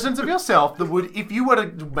 4 versions of yourself that would, if you were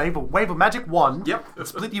to wave a magic wand,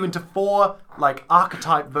 split you into 4 like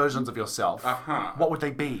archetype versions of yourself. What would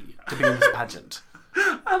they be to be in this pageant?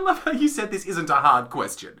 I love how you said this isn't a hard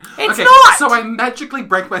question. It's not! So I magically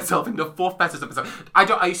break myself into 4 facets of myself.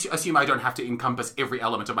 I assume I don't have to encompass every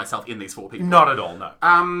element of myself in these 4 people. Not at all, no.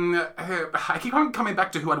 I keep on coming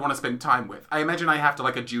back to who I'd want to spend time with. I imagine I have to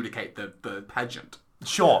like adjudicate the pageant.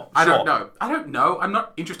 Sure. I don't know. I'm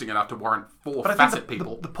not interesting enough to warrant 4 facet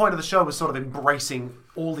people. The point of the show was sort of embracing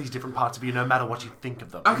all these different parts of you, no matter what you think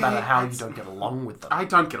of them, no matter how you don't get along with them. I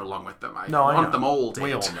don't get along with them. I want want them all dead.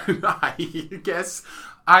 We all know. I guess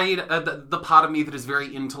the part of me that is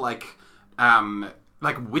very into like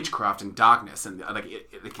witchcraft and darkness and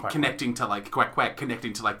connecting to like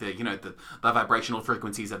connecting to like the the vibrational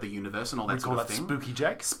frequencies of the universe and all that sort of thing. Spooky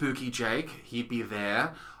Jake. Spooky Jake, he'd be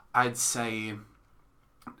there. I'd say.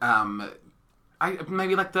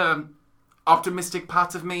 Maybe like the optimistic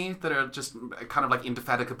parts of me that are just kind of like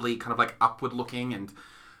indefatigably kind of like upward looking, and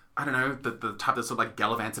I don't know, the type that sort of like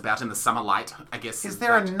gallivants about in the summer light, I guess. Is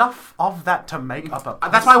there enough of that to make up a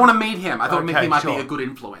person? That's why I want to meet him. I thought maybe he might sure. be a good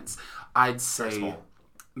influence. I'd say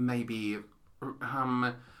maybe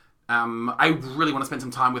I really want to spend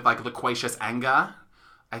some time with like loquacious anger,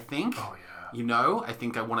 I think. Oh yeah. You know, I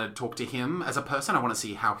think I want to talk to him as a person. I want to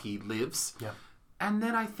see how he lives. Yeah. And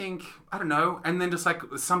then I think, I don't know, and then just like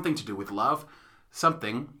something to do with love.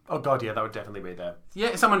 Something. Oh god, yeah, that would definitely be there.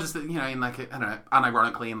 Yeah, someone just, you know, in like, I don't know,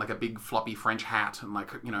 unironically in like a big floppy French hat and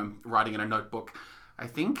like, you know, writing in a notebook. I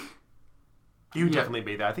think. He would definitely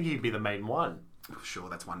be there. I think he'd be the main one. Sure,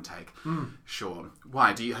 that's one take. Sure. Why?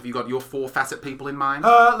 Have you got your 4 facet people in mind?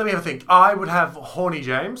 Let me have a think. I would have Horny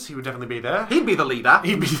James. He would definitely be there. He'd be the leader.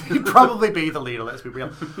 He'd probably be the leader, let's be real.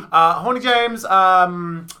 Horny James,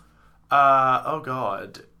 oh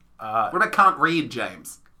god. What about can't read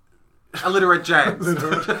James? Illiterate James.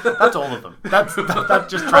 That's all of them. That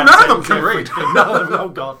just none of them can read. None of them. Oh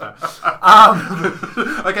god, no.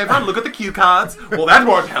 Okay, everyone, look at the cue cards. Well, that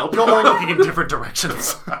won't help. You're all looking in different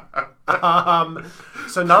directions.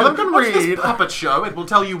 So none of them can Watch read. this puppet show. It will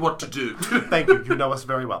tell you what to do. Thank you. You know us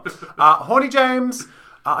very well. Horny James.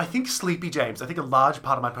 I think Sleepy James. I think a large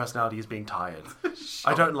part of my personality is being tired.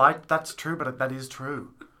 I don't like that's true, but that is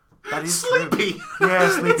true. That is Sleepy. True. Yeah,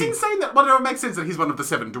 Sleepy. It's insane that, well, it makes sense that he's one of the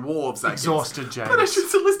 7 dwarves, I guess. Exhausted James. But it's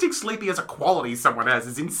just listing Sleepy as a quality someone has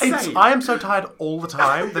is insane. I am so tired all the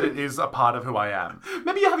time that it is a part of who I am.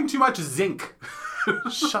 Maybe you're having too much zinc.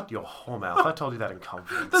 Shut your whole mouth. I told you that in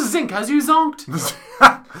confidence. The zinc has you zonked.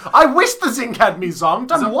 I wish the zinc had me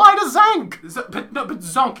zonked. And why does zonk? But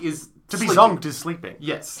zonk is To sleeping. be zonked is sleeping.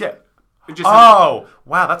 Yes. Yeah. Just Oh,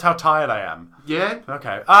 wow, that's how tired I am. Yeah?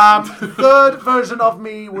 Okay. Third version of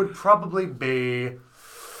me would probably be...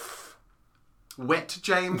 Wet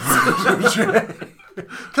James.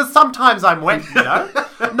 Because sometimes I'm wet, you know?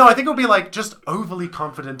 No, I think it would be like just overly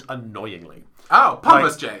confident annoyingly. Oh,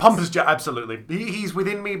 Pompous James. Pompous James, absolutely. He's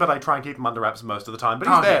within me, but I try and keep him under wraps most of the time. But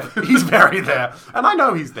he's there. Yeah. He's very there. And I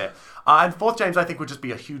know he's there. And fourth James, I think, would just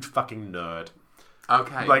be a huge fucking nerd.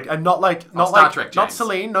 Okay. Like, and not Star Trek James. not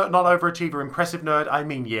Celine, not overachiever, impressive nerd. I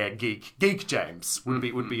mean, yeah, geek. Geek James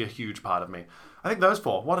would be a huge part of me. I think those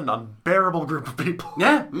 4. What an unbearable group of people.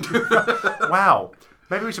 Yeah. Wow.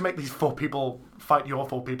 Maybe we should make these 4 people fight your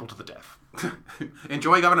 4 people to the death.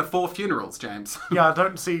 Enjoy going to 4 funerals, James. Yeah, I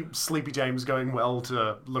don't see Sleepy James going well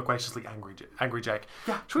to loquaciously angry Jake.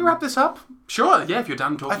 Yeah. Should we wrap this up? Sure, yeah, if you're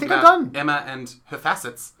done talking think about I'm done. Emma and her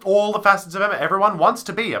facets. All the facets of Emma. Everyone wants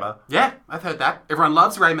to be Emma. Yeah, I've heard that. Everyone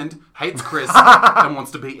loves Raymond, hates Chris, and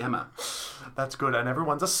wants to be Emma. That's good. And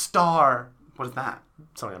everyone's a star. What is that?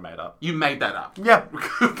 Something I made up. You made that up. Yeah.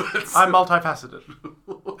 I'm multifaceted.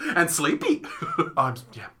 And sleepy.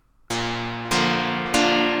 Yeah.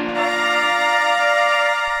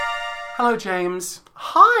 Hello, James.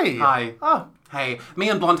 Hi. Hi. Oh. Hey, me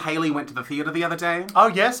and Blonde Haley went to the theatre the other day. Oh,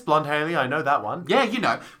 yes, Blonde Haley. I know that one. Yeah, you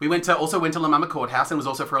know. We also went to La Mama Courthouse and was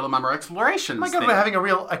also for a La Mama Explorations Oh my God, thing. we're having a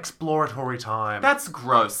real exploratory time. That's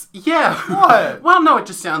gross. Yeah. What? Well, no, it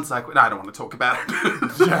just sounds like... No, I don't want to talk about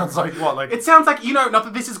it. Sounds like what? Like It sounds like, you know, not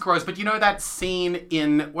that this is gross, but you know that scene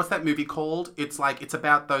in... What's that movie called? It's like, it's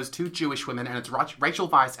about those 2 Jewish women, and it's Rachel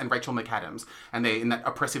Weisz and Rachel McAdams, and they're in that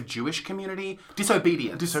oppressive Jewish community.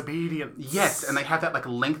 Disobedience. Yes, and they have that, like,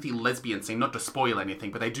 lengthy lesbian scene, not to spoil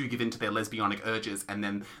anything, but they do give in to their lesbianic urges, and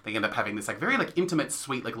then they end up having this, like, very, like, intimate,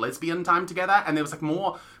 sweet, like, lesbian time together, and there was, like,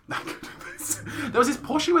 more... there was this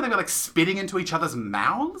portion where they were, like, spitting into each other's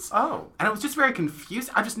mouths. Oh. And it was just very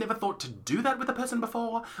confused. I just never thought to do that with a person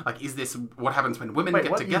before. Like, is this what happens when women get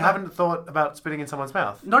together? You haven't thought about spitting in someone's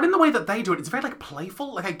mouth? Not in the way that they do it. It's very, like,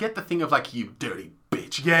 playful. Like, I get the thing of, like, you dirty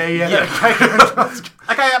bitch. Yeah.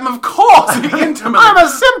 Like, I am, of course, intimate. I'm a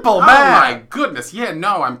simple man. Oh, my goodness. Yeah,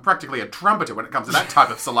 no, I'm practically a trumpeter when it comes to that type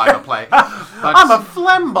of saliva play. But, I'm a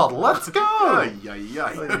phlegm bottle. Let's go. Ay.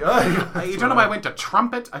 You don't know why I went to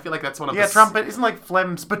Trumpet? I feel like that's one of the... Yeah, trumpet isn't like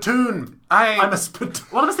phlegm. Spittoon. I'm a spittoon.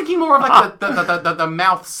 Well, I was thinking more of like the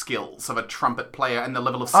mouth skills of a trumpet player and the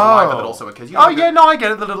level of saliva that also occurs. You know, I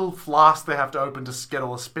get it. The little flask they have to open to get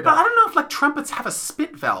all the spit But out. I don't know if like trumpets have a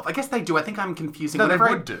spit valve. I guess they do. I think I'm confusing. No, they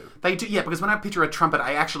Whenever would do. They do, yeah, because when I picture a trumpet,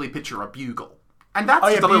 I actually picture a bugle. And that's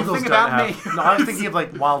the little Beagles thing don't about me. have... No, I was thinking of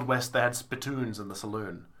like Wild West. They had spittoons in the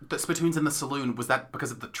saloon. The spittoons in the saloon, was that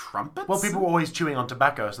because of the trumpets? Well, people were always chewing on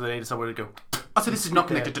tobacco, so they needed somewhere to go... Oh, so this is not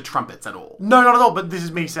connected to trumpets at all? No, not at all. But this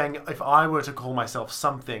is me saying if I were to call myself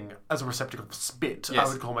something as a receptacle of spit, Yes.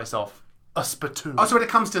 I would call myself A spittoon. Oh, so when it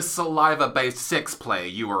comes to saliva-based sex play,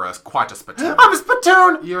 you were quite a spittoon. I'm a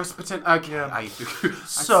spittoon! You're a spittoon? Okay. Yeah.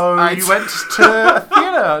 So you went to a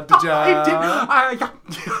theatre, did ya? I did.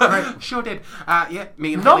 Yeah. Sure did. Yeah,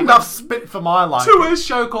 me and Not Haley enough went spit for my life. to a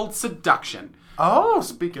show called Seduction. Oh,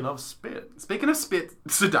 speaking of spit. Speaking of spit,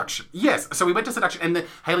 Seduction. Yes, so we went to Seduction, and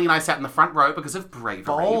Haley and I sat in the front row because of bravery.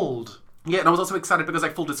 Bold. Yeah, and I was also excited because,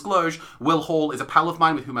 like, full disclosure, Will Hall is a pal of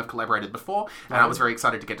mine with whom I've collaborated before, and I was very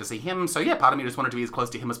excited to get to see him. So, yeah, part of me just wanted to be as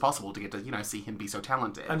close to him as possible to get to, see him be so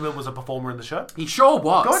talented. And Will was a performer in the show? He sure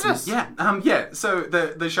was. Gorgeous. Yeah. So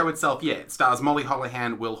the show itself, it stars Molly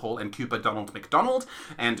Holohan, Will Hall, and Cooper Donald McDonald.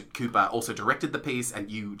 And Cooper also directed the piece,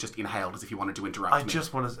 and you just inhaled as if you wanted to interrupt me. I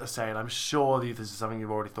just want to say, and I'm sure that this is something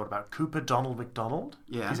you've already thought about, Cooper Donald McDonald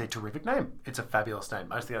is a terrific name. It's a fabulous name.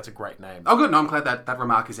 I just think that's a great name. Oh, good. No, I'm glad that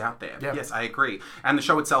remark is out there. Yeah. Yes, I agree. And the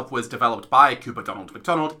show itself was developed by Cooper Donald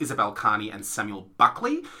McDonald, Isabel Carney, and Samuel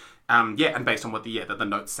Buckley. And based on what the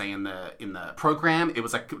notes say in the program, it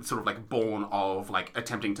was sort of born of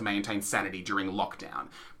attempting to maintain sanity during lockdown,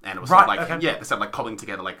 and it was sort of they started cobbling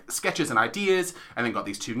together sketches and ideas, and then got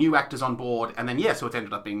these two new actors on board, and then so it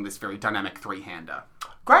ended up being this very dynamic three-hander.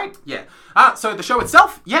 Great. Yeah. So the show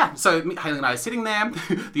itself, so Haley and I are sitting there.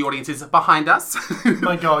 The audience is behind us.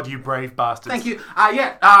 My God, you brave bastards. Thank you.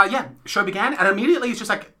 Show began, and immediately it's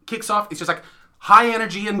just kicks off. It's just high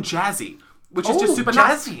energy and jazzy. Which is just super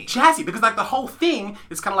jazzy. Nice. Jazzy, because the whole thing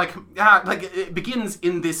is kind of it begins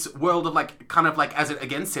in this world of as it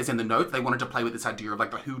again says in the note, they wanted to play with this idea of the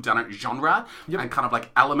whodunit genre and kind of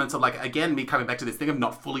elements of again me coming back to this thing of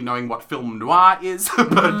not fully knowing what film noir is,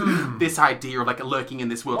 but this idea of lurking in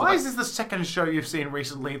this world. Why is this the second show you've seen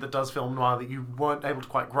recently that does film noir that you weren't able to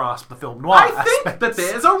quite grasp the film noir I think that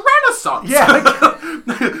there's a renaissance. Yeah.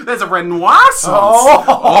 There's a renoissance.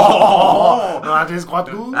 Oh, that is quite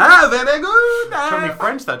good. Very good. Show me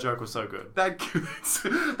French, that joke was so good.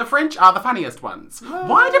 The French are the funniest ones.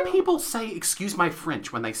 Why do people say, excuse my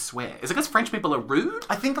French, when they swear? Is it because French people are rude?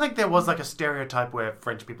 I think there was a stereotype where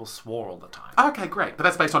French people swore all the time. Okay, great. But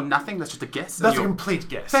that's based on nothing? That's just a guess? That's a complete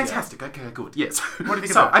guess. Fantastic. Yeah. Okay, good. Yes. What do you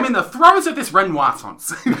think about I'm in the throes of this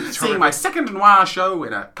Renoissance. Seeing my second noir show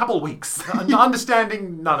in a couple weeks.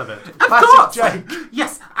 Understanding none of it. Of Classic course. Jake.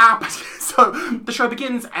 Yes. So the show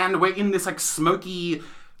begins and we're in this smoky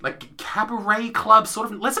cabaret club,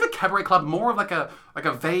 sort of less of a cabaret club, more of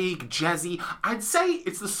a vague jazzy. I'd say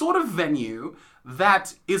it's the sort of venue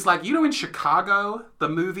that is in Chicago, the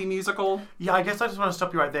movie musical. Yeah, I guess I just want to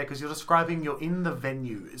stop you right there because you're describing you're in the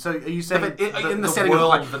venue. So are you saying in the setting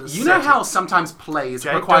world of that it's you know set how in? sometimes plays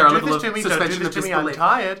Jake, require a don't do little this to me. suspension Don't do of this to me. I'm disbelief.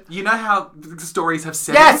 tired. You know how the stories have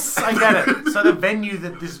settings? Yes, I get it. So the venue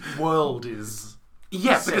that this world is.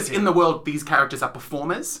 Yeah, because in the world, these characters are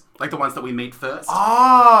performers, the ones that we meet first.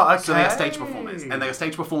 Oh, okay. So they are stage performers. And they are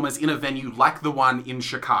stage performers in a venue like the one in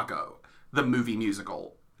Chicago, the movie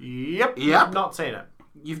musical. Yep. I've not seen it.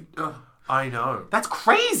 I know. That's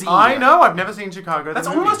crazy. I know. I've never seen Chicago. That's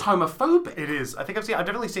almost homophobic. It is. I think I've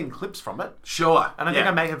definitely seen clips from it. Sure. And I think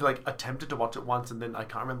I may have attempted to watch it once and then I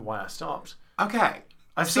can't remember why I stopped. Okay.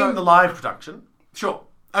 I've seen the live production. Sure.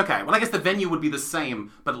 Okay, well I guess the venue would be the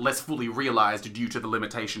same, but less fully realised due to the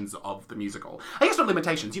limitations of the musical. I guess not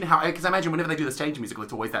limitations, you know how, because I imagine whenever they do the stage musical,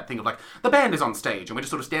 it's always that thing of the band is on stage, and we're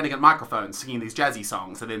just sort of standing at microphones singing these jazzy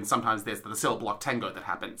songs, and then sometimes there's the cell block tango that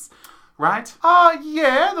happens. Right?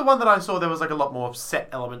 Yeah, the one that I saw, there was a lot more set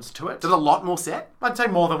elements to it. There's a lot more set? I'd say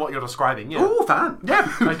more than what you're describing, yeah. Ooh, fun. Yeah,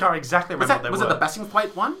 I can't exactly remember what they were. Was it the Bassing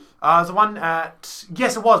Plate one? The one at...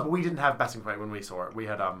 Yes, it was, but we didn't have Bassing Plate when we saw it. We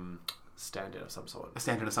had, stand-in of some sort. A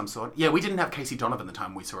stand-in of some sort. Yeah, we didn't have Casey Donovan the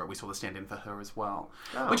time we saw it. We saw the stand-in for her as well.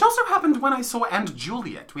 Oh. Which also happened when I saw And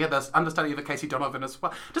Juliet. We had the understudy of a Casey Donovan as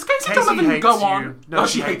well. Does Casey Donovan go on? No,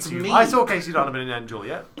 she hates me. I saw Casey Donovan in And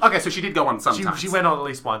Juliet. Okay, so she did go on sometimes. She went on at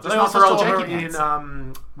least once. Just I not also for old saw her Jakey pants.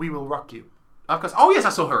 in We Will Rock You. Of course. Oh, yes, I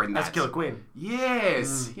saw her in that. As Killer Queen.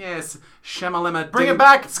 Yes, yes. Shamalama. Bring it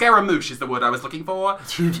back! Scaramouche is the word I was looking for.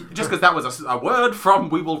 Just because that was a word from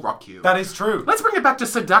We Will Rock You. That is true. Let's bring it back to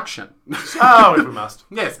seduction. Oh, if we must.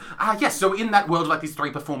 Yes. Yes, so in that world, these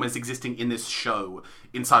three performers existing in this show,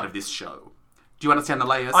 inside of this show. Do you understand the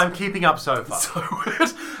layers? I'm keeping up so far. So,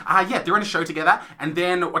 they're in a show together, and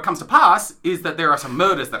then what comes to pass is that there are some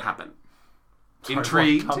murders that happen.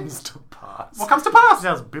 Intrigued. What comes to pass? What comes to pass?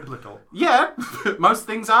 Sounds biblical. Yeah, most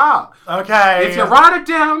things are. Okay. If you write it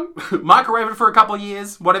down, microwave it for a couple of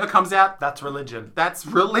years, whatever comes out. That's religion. That's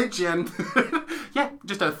religion. Yeah,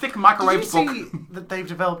 just a thick microwave book. Did you see that they've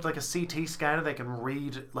developed a CT scanner they can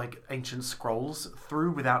read ancient scrolls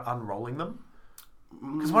through without unrolling them?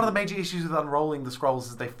 Because one of the major issues with unrolling the scrolls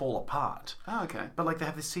is they fall apart. Oh, okay. But like they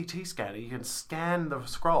have this CT scanner, you can scan the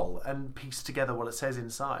scroll and piece together what it says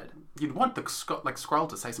inside. You'd want the scroll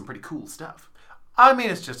to say some pretty cool stuff. I mean,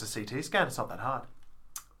 it's just a CT scan. It's not that hard.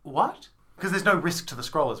 What? Because there's no risk to the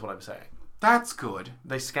scroll, is what I'm saying. That's good.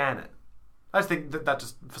 They scan it. I just think that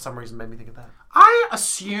just, for some reason, made me think of that. I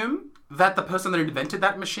assume that the person that invented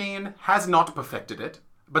that machine has not perfected it,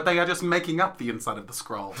 but they are just making up the inside of the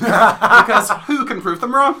scroll. Because who can prove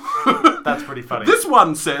them wrong? That's pretty funny. This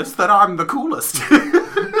one says that I'm the coolest.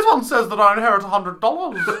 This one says that I inherit $100.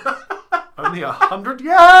 Only 100?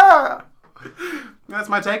 Yeah! That's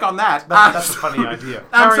my take on that. That's a funny idea.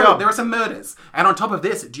 So there are some murders. And on top of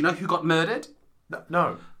this, do you know who got murdered?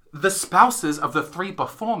 No. The spouses of the 3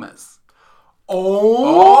 performers.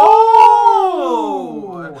 Oh!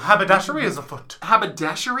 Haberdashery is afoot.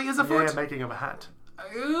 Haberdashery is afoot? Yeah, making of a hat.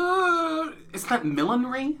 Is that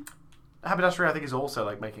millinery? Haberdashery, I think, is also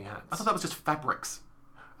like making hats. I thought that was just fabrics.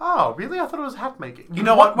 Oh, really? I thought it was hat making. You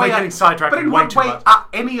know what? We're getting sidetracked way too much. But in what way are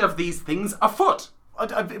any of these things afoot?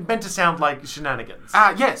 I meant to sound like shenanigans.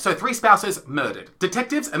 Yeah, so 3 spouses murdered.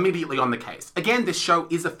 Detectives immediately on the case. Again, this show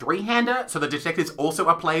is a 3-hander, so the detectives also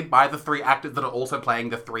are played by the 3 actors that are also playing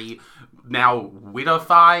the 3 now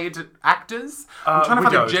widowfied actors. I'm trying to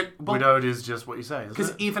find widowed is just what you say, isn't it?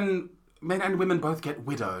 Because even men and women both get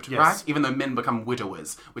widowed, yes. right? Even though men become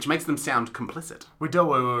widowers, which makes them sound complicit.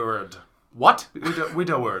 Widowered. What?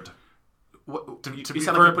 Widowered. For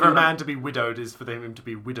a man to be widowed is for him to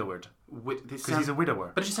be widowered. Because he's a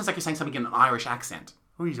widower. But it just sounds like you're saying something in an Irish accent.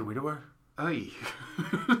 Oh, he's a widower. Oy.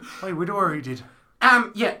 Oh, widower he did.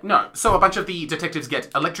 Yeah, no. So a bunch of the detectives get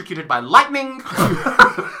electrocuted by lightning.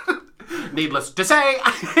 Needless to say.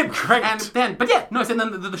 Great. So then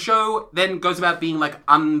the show then goes about being like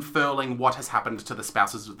unfurling what has happened to the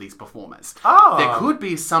spouses of these performers. Oh. There could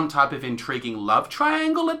be some type of intriguing love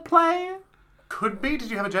triangle at play. Could be. Did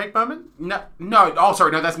you have a Jake moment? No. Oh,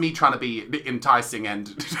 sorry. No, that's me trying to be enticing and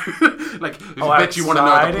like. I bet you want to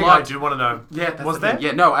know the plot. I do want to know. Yeah, that's was there? Thing.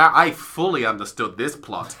 Yeah, no. I fully understood this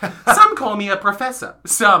plot. Some call me a professor.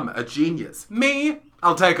 Some a genius. Me,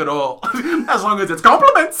 I'll take it all as long as it's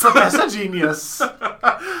compliments. Professor Genius. So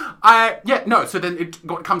then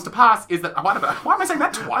what comes to pass is that why am I saying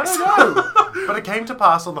that twice? I don't know. But it came to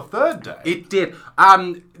pass on the 3rd day. It did.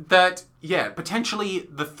 Potentially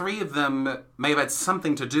the 3 of them may have had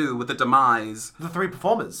something to do with the demise. The 3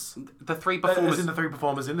 performers. The 3 performers. As in the 3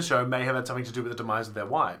 performers in the show may have had something to do with the demise of their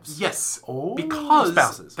wives. Yes. Oh, because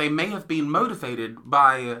spouses. They may have been motivated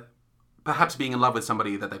by perhaps being in love with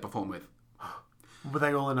somebody that they perform with. Were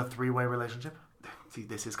they all in a 3-way relationship? See,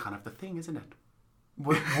 this is kind of the thing, isn't it?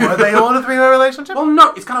 Were they all in a 3-way relationship? Well,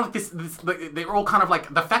 no. It's kind of like this. They're all kind of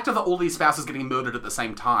like the fact that all these spouses getting murdered at the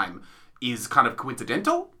same time is kind of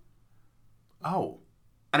coincidental. Oh.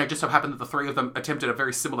 And it just so happened that the 3 of them attempted a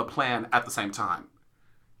very similar plan at the same time.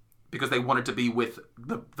 Because they wanted to be with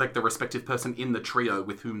the respective person in the trio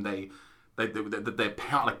with whom they're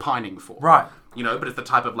pining for. Right. You know, but it's the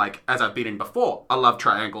type of like, as I've been in before, a love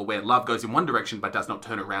triangle where love goes in one direction but does not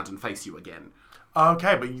turn around and face you again.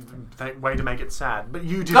 Okay, but way to make it sad. But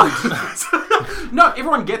you didn't. No,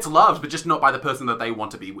 everyone gets loved, but just not by the person that they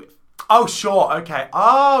want to be with. Oh, sure. Okay.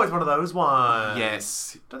 Oh, it's one of those ones.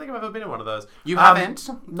 Yes. Don't think I've ever been in one of those. You haven't?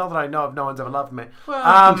 Not that I know of. No one's ever loved me.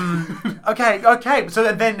 Well. Okay.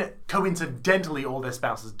 So then, coincidentally, all their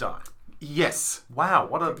spouses die. Yes. Wow.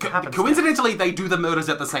 What a happenstance. Coincidentally, they do the murders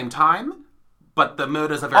at the same time, but the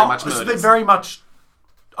murders are very much murders. So they very much...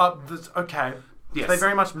 okay. Yes. They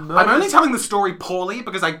very much murder. I'm only telling the story poorly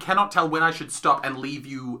because I cannot tell when I should stop and leave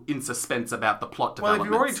you in suspense about the plot developments. Well,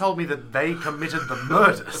 if you already told me that they committed the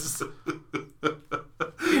murders,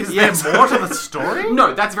 is there more to the story?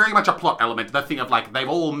 No, that's very much a plot element. The thing of like they've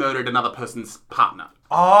all murdered another person's partner.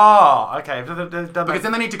 Oh, okay. Because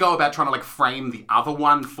then they need to go about trying to like frame the other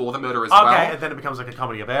one for the murder as well. Okay, and then it becomes like a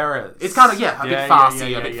comedy of errors. It's kind of a bit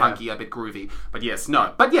farcy, a bit funky, a bit groovy. But yes,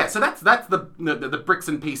 no. But yeah, so that's the bricks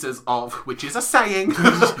and pieces of, which is a saying,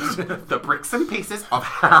 the bricks and pieces of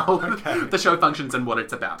how the show functions and what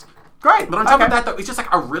it's about. Great. But on top of that, though, it's just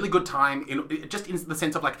like a really good time, in the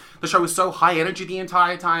sense of like, the show was so high energy the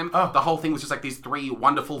entire time. Oh. The whole thing was just like these 3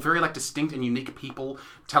 wonderful, very like distinct and unique people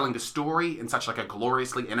telling the story in such like a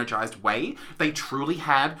gloriously energized way. They truly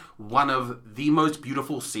had one of the most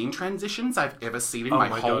beautiful scene transitions I've ever seen in my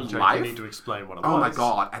whole life. You need to explain what it was. Oh my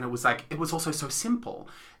God. And it was also so simple.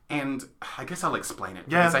 And I guess I'll explain it.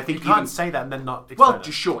 Yeah, because I think you can't say that and then not explain well,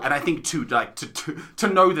 it. sure. And I think, too, like, to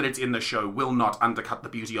know that it's in the show will not undercut the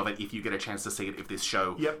beauty of it if you get a chance to see it, if this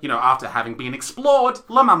show, you know, after having been explored,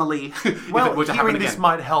 la mammaly, well, if it were to happen hearing this again.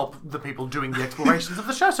 might help the people doing the explorations of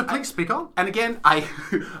the show, so please speak on. And again, I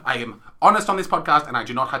am honest on this podcast, and I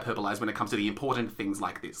do not hyperbolize when it comes to the important things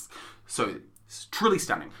like this. So, it's truly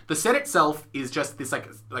stunning. The set itself is just this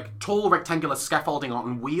like tall rectangular scaffolding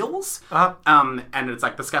on wheels, and it's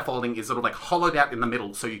like the scaffolding is sort of like hollowed out in the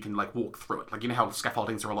middle, so you can like walk through it. Like, you know how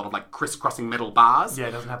scaffoldings are a lot of like crisscrossing metal bars. Yeah,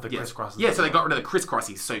 it doesn't have the crisscrosses. Yeah, so they got rid of the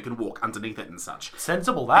crisscrossies, so you can walk underneath it and such.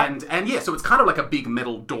 Sensible, that. And yeah, so it's kind of like a big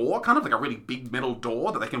metal door, kind of like a really big metal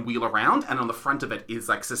door that they can wheel around, and on the front of it is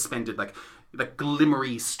like suspended like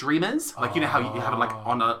glimmery streamers, like you know how you have it like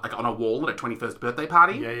on a wall at a 21st birthday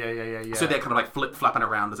party. Yeah. So they're kind of like flip-flapping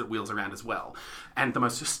around as it wheels around as well. And it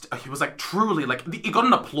was like truly like, it got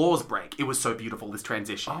an applause break. It was so beautiful, this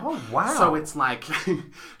transition. Oh, wow. So it's like,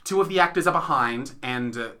 two of the actors are behind,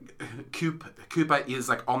 and Cooper is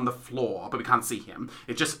like on the floor, but we can't see him.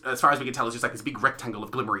 It just, as far as we can tell, it's just like this big rectangle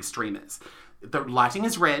of glimmery streamers. The lighting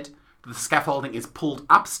is red. The scaffolding is pulled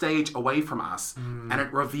upstage away from us, and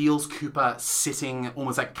it reveals Cooper sitting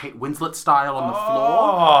almost like Kate Winslet style on the floor.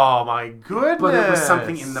 Oh my goodness! But there was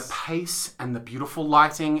something in the pace and the beautiful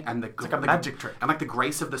lighting and the like a magic trick, and like the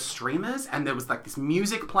grace of the streamers, and there was like this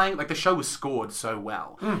music playing. Like, the show was scored so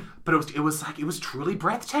well, but it was truly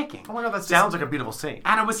breathtaking. Oh my god, that sounds like a beautiful scene.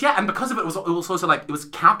 And it was, and because of it was also like, it was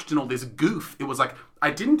couched in all this goof. It was like, I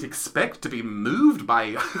didn't expect to be moved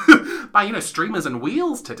by by streamers and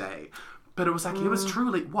wheels today. But it was like, it was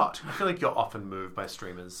truly, what? I feel like you're often moved by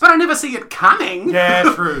streamers. But I never see it coming. Yeah,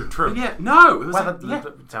 true. Yeah, no. It was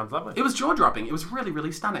that sounds lovely. It was jaw-dropping. It was really,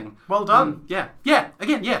 really stunning. Well done.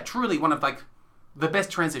 Again, truly one of, like, the best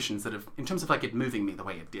transitions that have, in terms of, like, it moving me the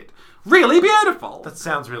way it did. Really beautiful. That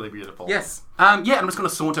sounds really beautiful. Yes. I'm just going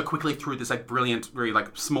to saunter quickly through this, like, brilliant, very,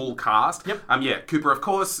 like, small cast. Yep. Cooper, of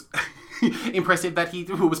course. Impressive that he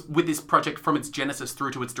was with this project from its genesis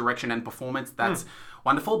through to its direction and performance. That's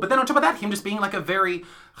wonderful. But then on top of that, him just being like a very,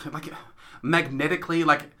 like, magnetically,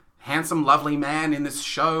 like, handsome, lovely man in this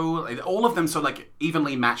show. All of them so, like,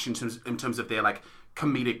 evenly matched in terms of their, like,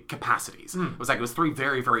 comedic capacities. It was three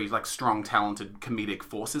very, very, like, strong, talented comedic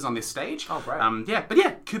forces on this stage. Oh, great.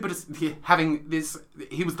 But Cooper just having this,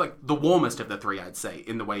 he was like the warmest of the three, I'd say,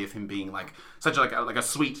 in the way of him being like such like a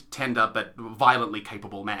sweet, tender, but violently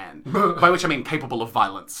capable man. By which I mean capable of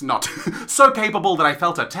violence, not so capable that I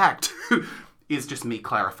felt attacked. Is just me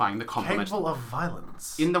clarifying the compliment. Capable of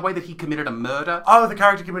violence. In the way that he committed a murder. Oh, the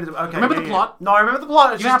character committed... Okay. Remember the plot? No, I remember the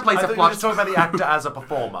plot. You know how it plays I the thought plot? you were just talking about the actor as a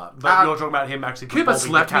performer. But you're talking about him actually Cooper performing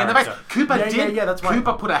slapped the me in the character. face. Cooper did. Yeah, that's right.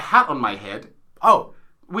 Cooper put a hat on my head. Oh.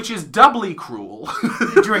 Which is doubly cruel.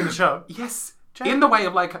 During the show. Yes. In the way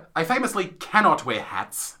of, like, I famously cannot wear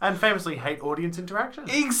hats. And famously hate audience interaction.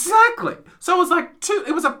 Exactly. So it was like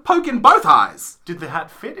it was a poke in both eyes. Did the hat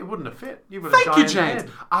fit? It wouldn't have fit. You would have Thank you, giant James.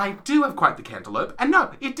 head. I do have quite the cantaloupe, and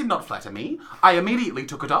no, it did not flatter me. I immediately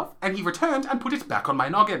took it off, and he returned and put it back on my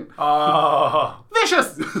noggin. Oh.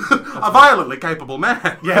 Vicious! A violently capable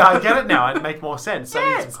man. Yeah, I get it now. It makes more sense.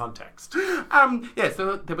 I need some context.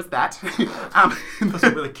 So there was that. That's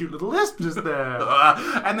a really cute little list just there.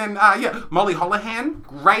 And then, Molly Holohan,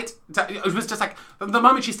 great. It was just like, the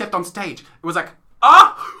moment she stepped on stage, it was like,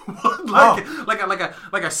 like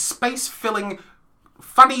a space-filling,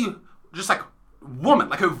 funny, just like, woman.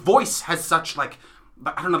 Like, her voice has such, like,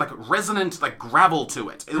 I don't know, like, resonant, like, gravel to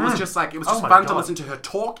it. It was just like, it was just fun to listen to her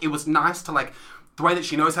talk. It was nice to, like, the way that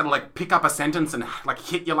she knows how to, like, pick up a sentence and, like,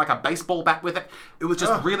 hit you like a baseball bat with it. It was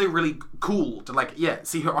just really, really cool to, like,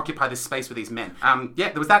 see her occupy this space with these men.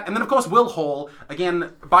 There was that. And then, of course, Will Hall,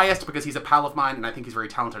 again, biased because he's a pal of mine and I think he's very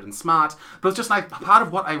talented and smart. But it's just, like, part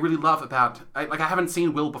of what I really love about, I haven't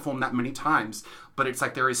seen Will perform that many times, but it's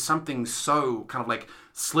like there is something so kind of, like,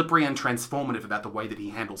 slippery and transformative about the way that he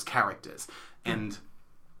handles characters. And...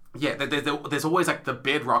 yeah, there's always, like, the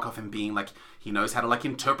bedrock of him being, like, he knows how to, like,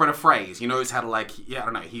 interpret a phrase. He knows how to, like, he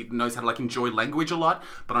knows how to, like, enjoy language a lot.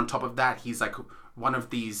 But on top of that, he's, like, one of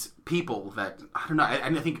these people that, I don't know,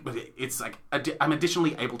 and I think it's, like, I'm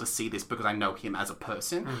additionally able to see this because I know him as a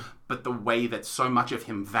person. But the way that so much of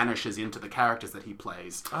him vanishes into the characters that he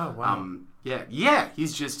plays. Oh, wow.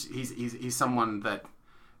 He's someone that...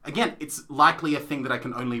 again, it's likely a thing that I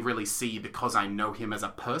can only really see because I know him as a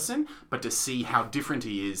person, but to see how different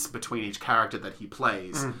he is between each character that he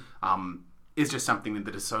plays is just something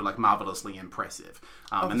that is so, like, marvelously impressive.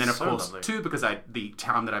 And then, of course, lovely. too, because the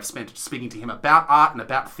time that I've spent speaking to him about art and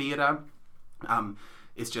about theatre,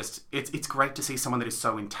 it's great to see someone that is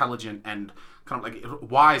so intelligent and kind of,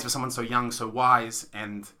 like, wise for someone so young, so wise,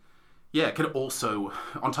 and Yeah, can also,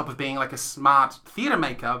 on top of being like a smart theatre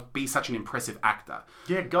maker, be such an impressive actor.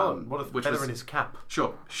 Yeah, God, what a feather in his cap.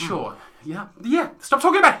 Sure. Yeah. Stop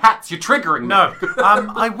talking about hats, you're triggering me. No.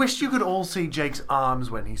 I wish you could all see Jake's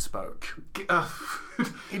arms when he spoke.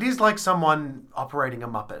 It is like someone operating a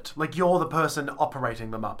Muppet. Like you're the person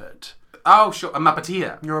operating the Muppet. Oh, sure, a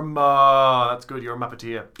Muppeteer. That's good, you're a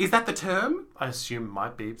Muppeteer. Is that the term? I assume it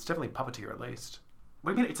might be. It's definitely puppeteer at least.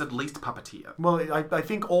 What do you mean it's at least puppeteer? Well, I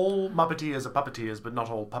think all Muppeteers are puppeteers, but not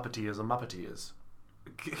all puppeteers are Muppeteers.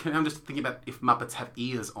 I'm just thinking about if Muppets have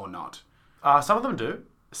ears or not. Some of them do.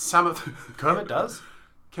 Some of them... Kermit does.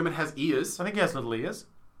 Kermit has ears? I think he has little ears.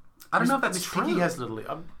 I don't know if that's true. Piggy has little ears.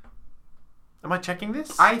 Am I checking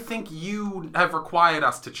this? I think you have required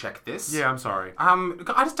us to check this. Yeah, I'm sorry.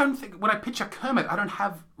 I just don't think... When I picture Kermit, I don't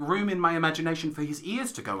have room in my imagination for his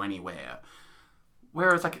ears to go anywhere.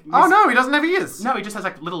 Whereas, like... Oh, no, he doesn't have ears. No, he just has,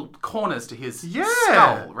 like, little corners to his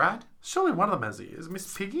skull, right? Surely one of them has ears.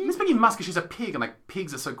 Miss Piggy? Miss Piggy must, because she's a pig, and, like,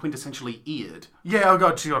 pigs are so quintessentially eared. Yeah, oh,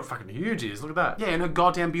 God, she got fucking huge ears. Look at that. Yeah, and her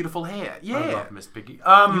goddamn beautiful hair. Yeah. I love Miss Piggy.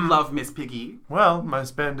 You love Miss Piggy. Well, I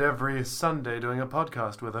spend every Sunday doing a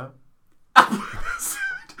podcast with her.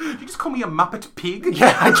 Did you just call me a Muppet pig?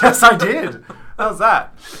 Yeah, I guess I did. How's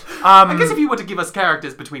that? I guess if you were to give us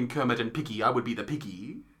characters between Kermit and Piggy, I would be the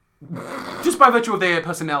Piggy. Just by virtue of their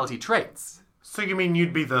personality traits. So you mean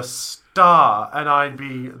you'd be the star and I'd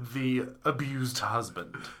be the abused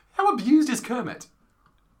husband? How abused is Kermit?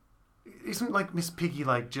 Isn't, like, Miss Piggy,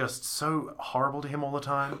 like, just so horrible to him all the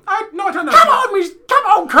time? I don't know. Come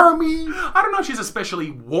on, Kermit! I don't know if she's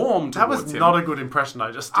especially warm towards him. That was not a good impression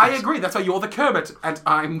I just did. I agree. That's why you're the Kermit and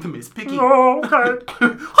I'm the Miss Piggy. Oh, okay.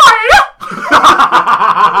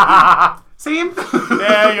 Hiya! See him?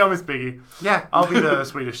 Yeah, you're Miss Piggy. Yeah. I'll be the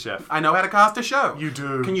Swedish chef. I know how to cast a show. You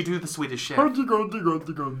do. Can you do the Swedish chef? Okay.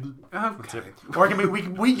 Or it can be,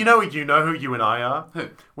 we you know who you and I are? Who?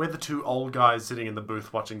 We're the two old guys sitting in the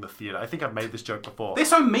booth watching the theatre. I think I've made this joke before. They're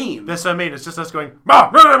so mean. They're so mean. It's just us going,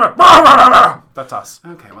 that's us.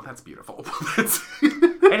 Okay, well, that's beautiful.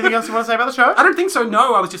 Anything else you want to say about the show? I don't think so,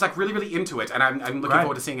 no. I was just, like, really, really into it, and I'm looking Great.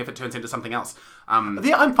 forward to seeing if it turns into something else.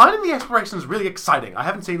 I'm finding the explorations really exciting. I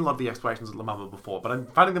haven't seen a lot of the explorations at La Mama before, but I'm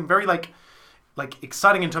finding them very, like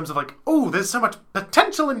exciting in terms of, like, oh, there's so much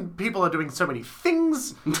potential and people are doing so many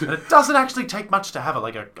things, and it doesn't actually take much to have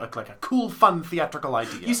a cool, fun theatrical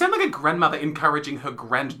idea. You sound like a grandmother encouraging her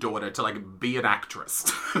granddaughter to, like, be an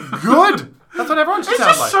actress. Good! That's what everyone should It's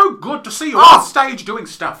sound just like. so good to see you on stage doing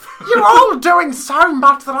stuff. You're all doing so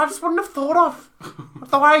much that I just wouldn't have thought of.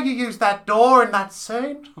 The way you use that door in that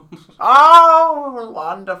scene. Oh,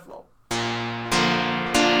 wonderful.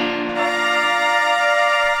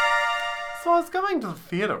 So I was going to the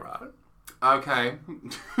theatre, right? Okay.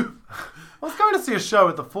 I was going to see a show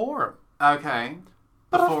at the Forum. Okay.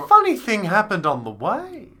 But a funny thing happened on the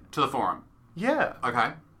way. To the Forum. Yeah.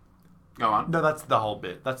 Okay. Go on. No, that's the whole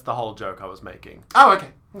bit. That's the whole joke I was making. Oh, okay.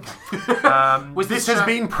 This has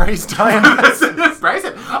been Praise Time. Praise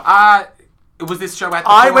it. Was this show at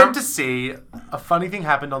the I Forum? went to see A Funny Thing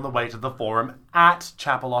Happened on the Way to the Forum at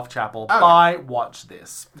Chapel Off Chapel by Watch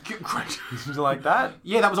This. Great. Did you like that?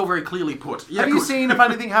 Yeah, that was all very clearly put. Yeah, Have you seen A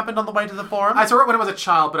Funny Thing Happened on the Way to the Forum? I saw it when I was a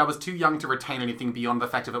child, but I was too young to retain anything beyond the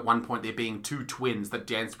fact of at one point there being two twins that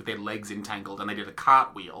danced with their legs entangled, and they did a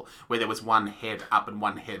cartwheel where there was one head up and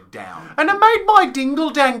one head down. And it made my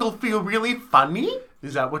dingle dangle feel really funny?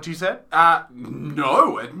 Is that what you said?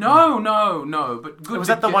 No, but good. Was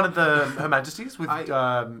that the one at the Her Majesty's with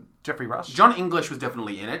Jeffrey Rush? John English was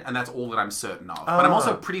definitely in it, and that's all that I'm certain of. But I'm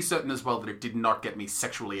also pretty certain as well that it did not get me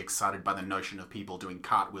sexually excited by the notion of people doing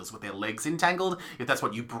cartwheels with their legs entangled, if that's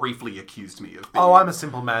what you briefly accused me of being. Oh, I'm a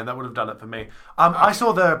simple man. That would have done it for me. I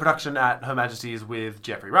saw the production at Her Majesty's with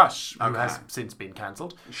Jeffrey Rush, who has since been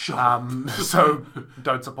cancelled. Sure. So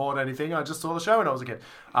don't support anything. I just saw the show when I was a kid.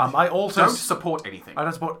 I also... Don't support anything. I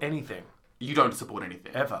don't support anything. You don't support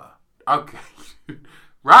anything. Ever. Okay.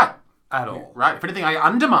 Right. At all. Right. If anything, I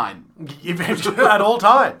undermine. At all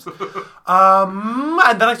times. And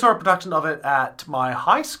then I saw a production of it at my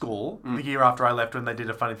high school the year after I left when they did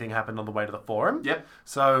A Funny Thing Happened on the Way to the Forum. Yep.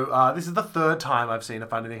 So this is the third time I've seen A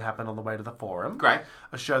Funny Thing Happen on the Way to the Forum. Great.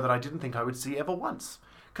 A show that I didn't think I would see ever once.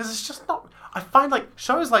 Because it's just not... I find, like,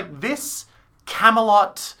 shows like this,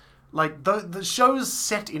 Camelot... Like, the shows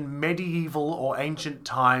set in medieval or ancient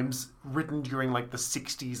times, written during, like, the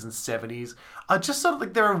 60s and 70s, are just sort of,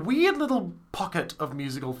 like, they're a weird little pocket of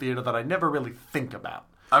musical theatre that I never really think about.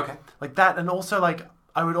 Okay. Like that, and also, like,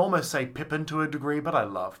 I would almost say Pippin to a degree, but I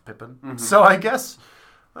love Pippin. Mm-hmm. So I guess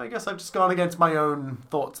I've just gone against my own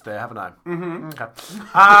thoughts there, haven't I? Mm-hmm. Okay.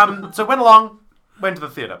 So went to the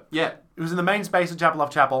theatre. Yeah. It was in the main space at Chapel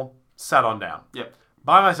Off Chapel. sat on down. Yep.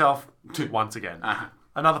 By myself, once again. Uh-huh.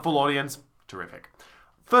 Another full audience, terrific.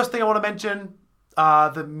 First thing I want to mention,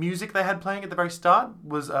 the music they had playing at the very start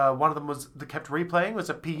was, one of them was, that kept replaying, was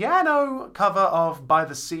a piano cover of By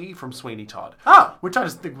the Sea from Sweeney Todd. Oh. Which I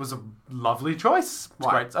just think was a lovely choice. It's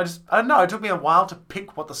Right. great. I don't know, it took me a while to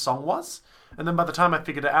pick what the song was. And then by the time I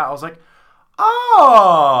figured it out, I was like,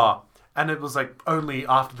 oh! And it was like only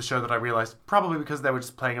after the show that I realised, probably because they were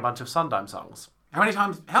just playing a bunch of Sundime songs.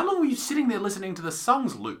 How long were you sitting there listening to the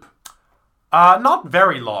songs loop? Not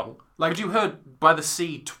very long. Like, you heard By the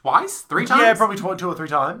Sea twice? 3 times? Yeah, probably 2 or 3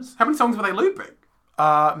 times. How many songs were they looping?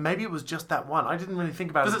 Maybe it was just that one. I didn't really think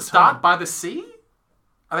about it. Does it start By the Sea?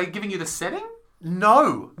 Are they giving you the setting?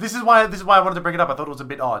 No. This is why I wanted to bring it up. I thought it was a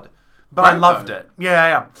bit odd. But Right, I loved though. it.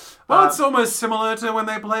 Yeah. Well, it's almost similar to when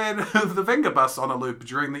they played the Venga Bus on a loop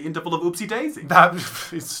during the interval of Oopsie Daisy. That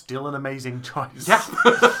is still an amazing choice. Yeah.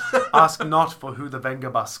 Ask not for who the Venga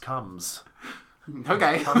Bus comes.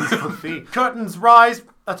 Okay. Comes for thee. Curtains rise.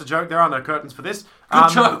 That's a joke. There are no curtains for this. Good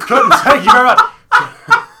joke. Curtains. Thank you very much.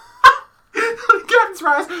 Curtains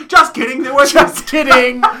rise. Just kidding. There was Just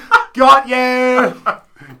kidding. Got you.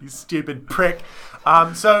 You stupid prick.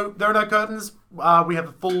 So there are no curtains. We have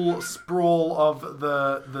a full sprawl of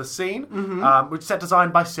the scene, which is set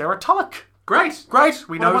designed by Sarah Tulloch. Great.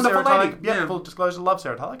 We What a know Sarah wonderful Tulloch. lady. Yeah, Yeah. full disclosure, love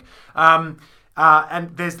Sarah Tulloch.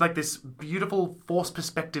 And there's like this beautiful forced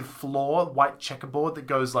perspective floor, white checkerboard that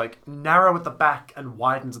goes like narrow at the back and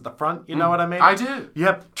widens at the front. You know what I mean? I do.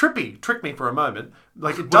 Yep. Tricked me for a moment.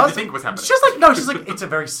 Like it What does. did you think was happening? It's just like no. It's just like it's a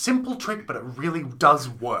very simple trick, but it really does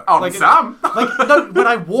work. On like some. When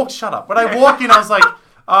I walk in, I was like,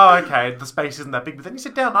 oh, okay, the space isn't that big. But then you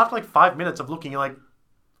sit down after like 5 minutes of looking, you're like,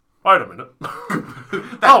 wait a minute.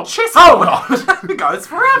 Hold on. It goes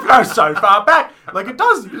forever. Goes so far back. Like it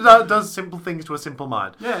does simple things to a simple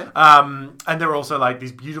mind. Yeah. And there are also like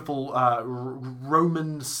these beautiful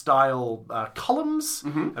Roman style columns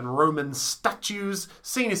and Roman statues.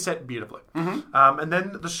 Scene is set beautifully. And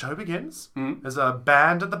then the show begins. There's a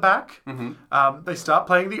band at the back. They start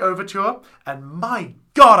playing the overture, and my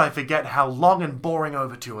God, I forget how long and boring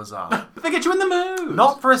overtures are. But they get you in the mood.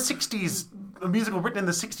 Not for a musical written in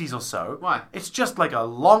the 60s or so. Why? It's just like a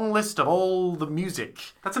long list of all the music.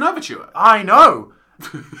 That's an overture. I know.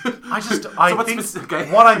 I what's think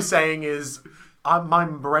okay. what I'm saying is my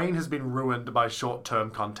brain has been ruined by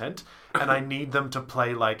short-term content, and I need them to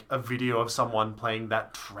play like a video of someone playing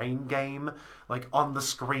that train game like on the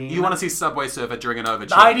screen. You want to see Subway Surfer during an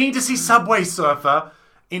overture. I need to see Subway Surfer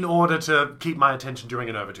in order to keep my attention during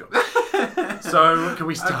an overture. So can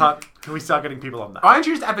we start getting people on that? Aren't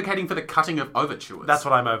you just advocating for the cutting of overtures? That's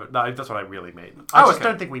what that's what I really mean. I just okay.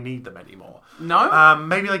 don't think we need them anymore. No?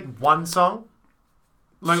 Maybe like one song,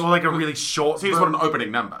 or like a really short. So you just want an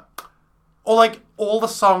opening number. Or like all the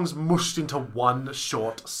songs mushed into one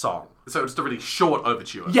short song. So it's a really short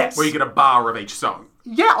overture. Yes. Where you get a bar of each song.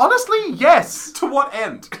 Yeah, honestly, yes. To what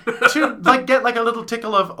end? To like get like a little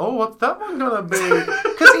tickle of, oh, what's that one gonna be?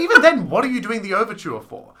 Because even then, what are you doing the overture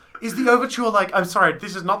for? Is the overture like, I'm sorry,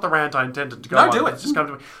 this is not the rant I intended to go on. No, do it. It's just come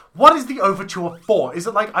to me. What is the overture for? Is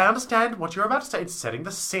it like, I understand what you're about to say. It's setting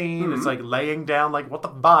the scene. It's like laying down like what the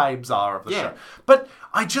vibes are of the show. But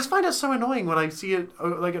I just find it so annoying when I see it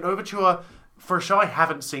like an overture for a show I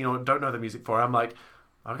haven't seen or don't know the music for. I'm like,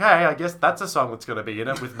 okay, I guess that's a song that's going to be in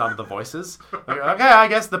it with none of the voices. Like, okay, I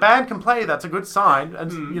guess the band can play. That's a good sign.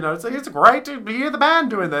 And, you know, it's great to hear the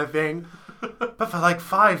band doing their thing. But for like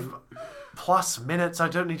 5+ minutes, I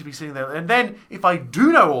don't need to be sitting there. And then if I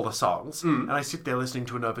do know all the songs and I sit there listening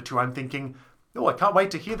to an overture, I'm thinking, oh, I can't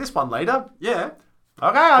wait to hear this one later. Yeah.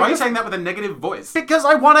 Okay, Why are you guess saying that with a negative voice? because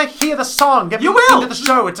I want to hear the song. Get You me will. into the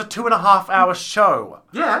show. It's a 2.5-hour show.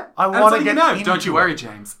 Yeah. I And wanna so get know. into Don't you it. worry,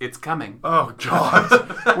 James. It's coming. Oh,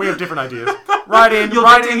 God. We have different ideas. Write in. You'll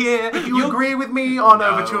Write get to in. hear- If you you'll- agree with me on No.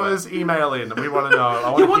 overtures, email in. We want to know.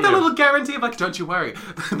 I You want hear. that little guarantee of like, don't you worry,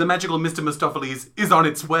 the magical Mr. Mistopheles is on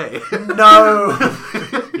its way. No.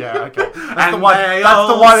 Yeah, okay. That's the one. they That's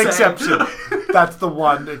the all one say- exception. That's the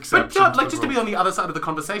one exception. But no, like the just to be rule. on the other side of the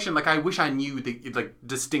conversation, like I wish I knew the like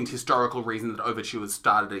distinct historical reason that overtures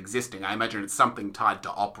started existing. I imagine it's something tied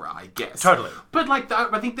to opera, I guess. Totally. But like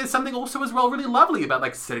I think there's something also as well really lovely about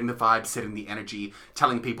like setting the vibe, setting the energy,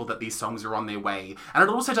 telling people that these songs are on their way. And it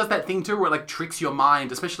also does that thing too where it like tricks your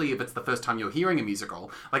mind, especially if it's the first time you're hearing a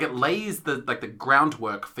musical. Like it lays the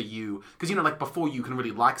groundwork for you because you know like before you can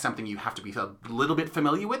really like something you have to be a little bit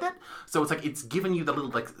familiar with it. So it's like it's given you the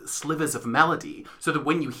little like slivers of melody so that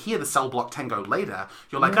when you hear the cell block tango later,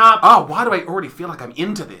 you're like, Nah. oh, why do I already feel like I'm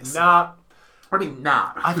into this? Nah. I mean,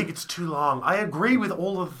 nah. I think it's too long. I agree with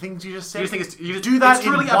all of the things you just said. You just think it's... You just, Do that it's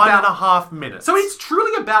truly in 1.5 minutes. So it's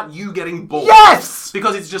truly about you getting bored. Yes!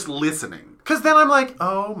 Because it's just listening. Because then I'm like,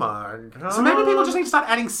 oh my god. So maybe people just need to start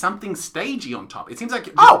adding something stagey on top. It seems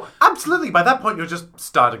like... Oh, absolutely. By that point, you're just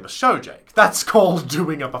starting the show, Jake. That's called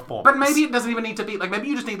doing a performance. But maybe it doesn't even need to be... Like, maybe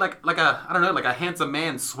you just need, like a... I don't know, like a handsome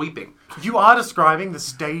man sweeping. You are describing the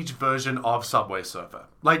stage version of Subway Surfer.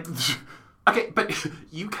 Like... Okay, but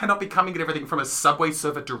you cannot be coming at everything from a Subway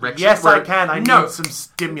Surfer direction. Yes, I can. I need some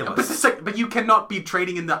stimulus. But, it's like, but you cannot be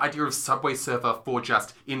trading in the idea of Subway Surfer for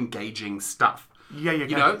just engaging stuff. Yeah, you can.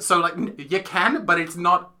 You know? So, like, you can, but it's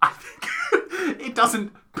not... I think it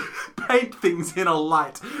doesn't paint things in a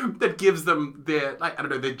light that gives them their, like, I don't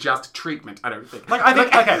know, their just treatment, I don't think. Like, I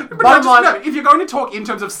think, okay, but bottom line... no, if you're going to talk in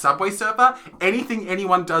terms of Subway Surfer, anything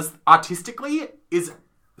anyone does artistically is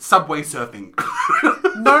Subway surfing.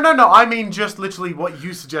 No. I mean just literally what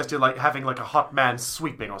you suggested, like having like a hot man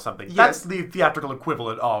sweeping or something. Yes. That's the theatrical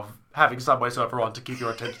equivalent of having Subway Surfer on to keep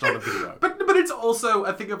your attention on the video. But it's also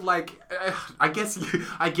a thing of like, I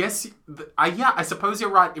suppose you're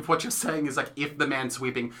right if what you're saying is like if the man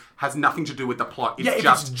sweeping has nothing to do with the plot.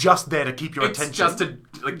 It's just there to keep your attention. It's just to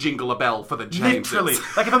like jingle a bell for the Jameses. Literally.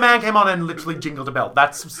 Like if a man came on and literally jingled a bell,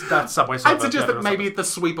 that's Subway Surfer. I'd suggest that maybe the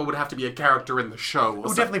sweeper would have to be a character in the show. It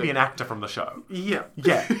would definitely be an actor from the show. Yeah.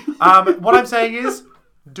 Yeah. What I'm saying is,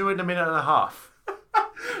 do it in 1.5 minutes.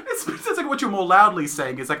 It sounds like what you're more loudly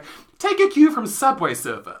saying is like, take a cue from Subway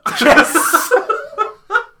Surfer. Yes.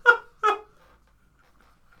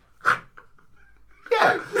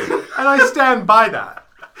 Yeah. And I stand by that.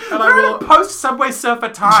 And We're in post-Subway Surfer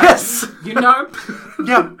time. Yes. You know?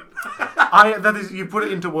 Yeah. You put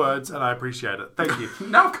it into words, and I appreciate it. Thank you.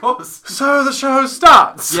 No, of course. So the show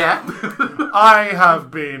starts. Yeah. I have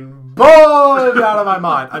been bored out of my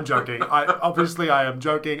mind. I'm joking. I am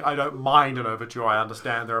joking. I don't mind an overture. I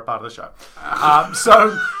understand they're a part of the show.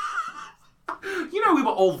 So... You know we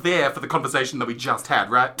were all there for the conversation that we just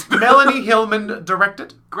had, right? Melanie Hillman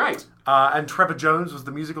directed. Great. And Trevor Jones was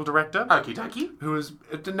the musical director. Okie dokie. Who is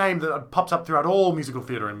a name that pops up throughout all musical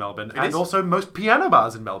theatre in Melbourne. And also most piano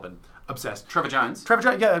bars in Melbourne. Obsessed. Trevor Jones?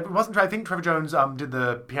 Yeah, it wasn't... I think Trevor Jones did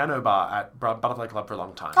the piano bar at Butterfly Club for a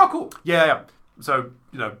long time. Oh, cool. Yeah. So,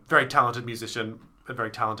 very talented musician, a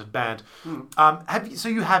very talented band. So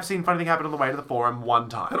you have seen Funny Thing Happen on the Way to the Forum one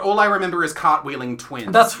time. But all I remember is cartwheeling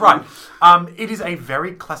twins. That's right. It is a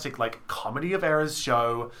very classic, comedy of errors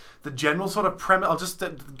show. The general sort of premise... I'll just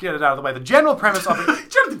get it out of the way. The general premise of it...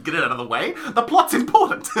 Get it out of the way. The plot's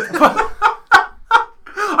important.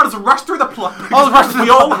 I'll just rush through the plot. We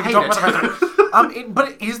all hate it. But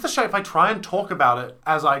it is the show, if I try and talk about it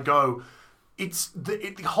as I go,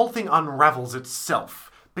 the whole thing unravels itself.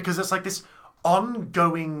 Because it's like this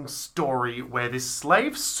ongoing story where this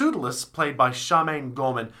slave, Pseudolus, played by Charmaine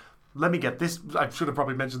Gorman... Let me get this. I should have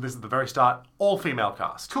probably mentioned this at the very start. All-female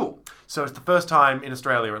cast. Cool. So it's the first time in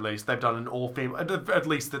Australia, at least, they've done an all-female... At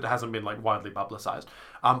least that hasn't been, widely publicised.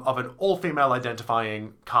 Of an all-female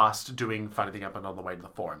identifying cast doing Funny Thing Happened on the Way to the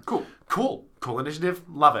Forum. Cool. Cool initiative.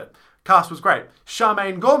 Love it. Cast was great.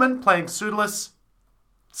 Charmaine Gorman playing Pseudolus.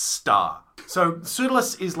 Star. So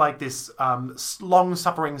Pseudolus is like this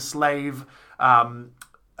long-suffering slave... Sorry,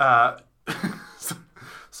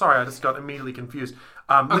 I just got immediately confused.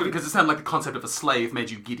 Because it sounded like the concept of a slave made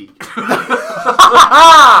you giddy.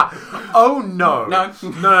 Oh, no. No.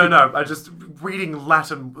 I just reading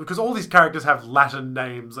Latin, because all these characters have Latin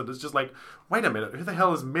names, and it's just like, wait a minute, who the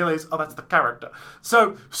hell is Miles? Oh, that's the character.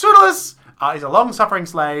 So, Pseudolus is a long-suffering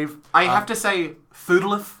slave. I have to say,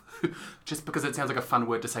 Thoodolith, just because it sounds like a fun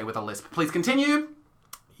word to say with a lisp. Please continue.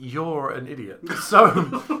 You're an idiot.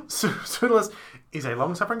 So, Pseudolus is a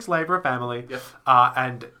long-suffering slave for a family, Yep.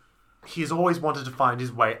 and he's always wanted to find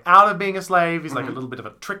his way out of being a slave. He's like a little bit of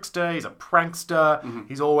a trickster. He's a prankster.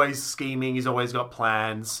 He's always scheming. He's always got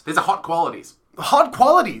plans. There's hot qualities.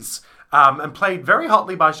 And played very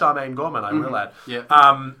hotly by Charmaine Gorman, I will add. Yeah.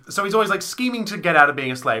 So he's always scheming to get out of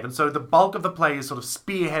being a slave. And so the bulk of the play is sort of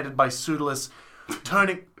spearheaded by Pseudolus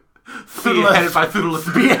turning... Spearheaded by Thoodolith.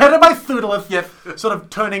 Spearheaded by Thoodolith. Yep. Sort of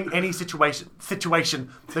turning any situation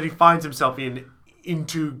that he finds himself in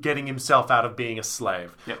into getting himself out of being a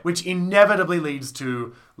slave. Yep. Which inevitably leads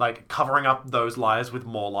to covering up those lies with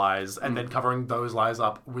more lies and then covering those lies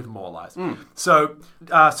up with more lies. So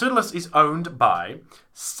Pseudolus is owned by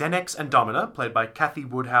Senex and Domina, played by Kathy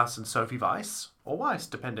Woodhouse and Sophie Weiss, or Weiss,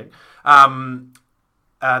 depending. They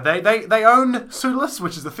own Pseudolus,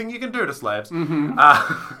 which is the thing you can do to slaves.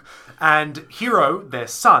 And Hero, their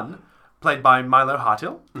son, played by Milo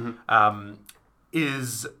Hartill,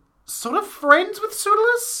 is sort of friends with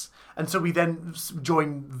Pseudolus. And so we then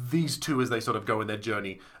join these two as they sort of go in their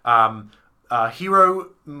journey. Hero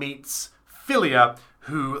meets Philia,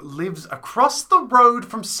 who lives across the road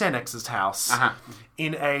from Senex's house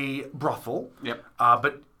in a brothel. Yep.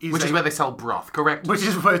 Which is where they sell broth, correct? Which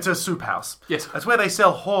is where it's a soup house. Yes. That's where they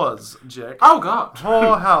sell whores, Jack. Oh, God.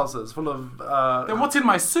 Whore houses full of... Then what's in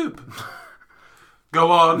my soup? Go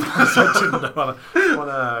on. I didn't want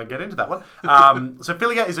to get into that one. So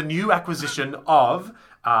Philia is a new acquisition of...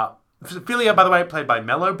 Philia, by the way, played by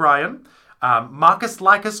Mel O'Brien. Marcus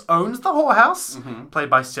Lycus owns the whorehouse, played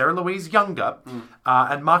by Sarah Louise Younger.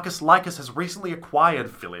 And Marcus Lycus has recently acquired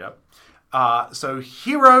Philia. So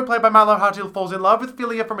Hero, played by Milo Hartiel, falls in love with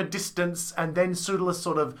Philia from a distance, and then Pseudolus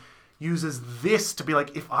sort of uses this to be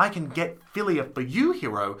like, if I can get Philia for you,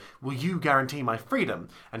 Hero, will you guarantee my freedom?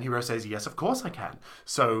 And Hero says, yes, of course I can.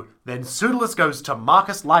 So then Pseudolus goes to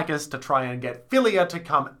Marcus Lycus to try and get Philia to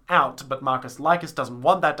come out, but Marcus Lycus doesn't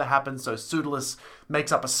want that to happen, so Pseudolus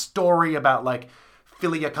makes up a story about, like,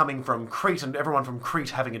 Philia coming from Crete and everyone from Crete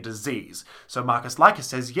having a disease. So Marcus Lycus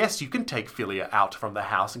says, yes, you can take Philia out from the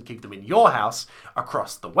house and keep them in your house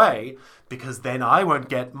across the way, because then I won't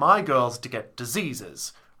get my girls to get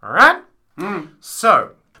diseases. Alright?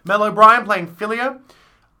 So, Mel O'Brien playing Philia,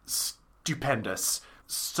 stupendous.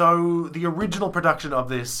 So, the original production of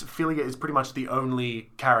this, Philia is pretty much the only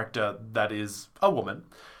character that is a woman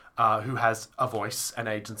who has a voice and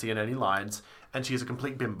agency and any lines, and she is a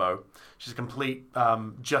complete bimbo. She's a complete,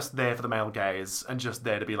 just there for the male gaze, and just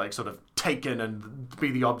there to be, like, sort of taken and be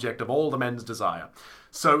the object of all the men's desire.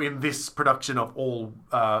 So, in this production of all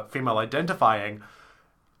female identifying,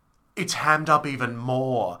 it's hammed up even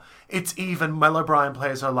more. It's even, Mel O'Brien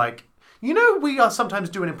plays her like, you know, we sometimes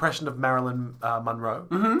do an impression of Marilyn Monroe,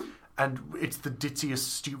 and it's the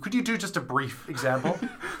ditziest. Could you do just a brief example?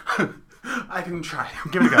 I can try.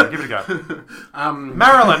 Give it a go.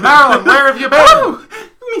 Marilyn, where have you been? Oh,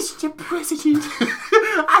 Mr. President,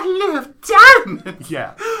 I love diamonds.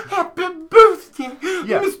 Yeah. Happy birthday,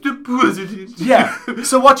 Yeah. Mr. President. Yeah.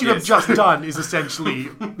 So what you have just done is essentially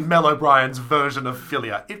Mel O'Brien's version of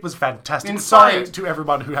Philia. It was fantastic. Sorry Inspired. to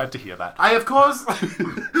everyone who had to hear that. I, of course,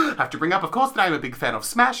 have to bring up, of course, that I'm a big fan of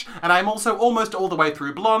Smash, and I'm also almost all the way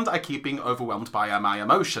through Blonde. I keep being overwhelmed by my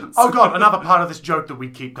emotions. Oh god, another part of this joke that we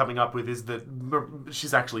keep coming up with is that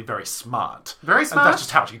she's actually very smart. Very smart. And that's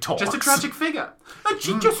just how she talks. Just a tragic figure. And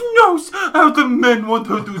she just knows how the men want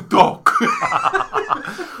her to talk.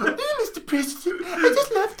 Mr. President, I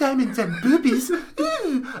just love diamonds and boobies.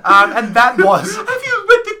 And that was... Have you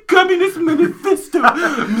read the Communist Manifesto,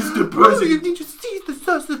 Mr. President? You need to seize the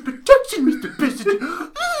source of protection, Mr. President.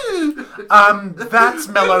 That's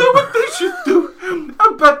Mellow... You know what they should do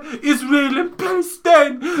about Israel and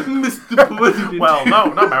Palestine, Mr. President? Well,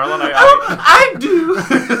 no, Marilyn, I do.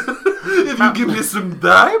 If you give me some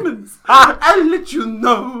diamonds, I'll let you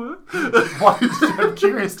know. I'm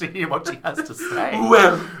curious to hear what she has to say.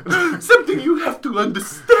 Well, something you have to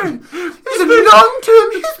understand is a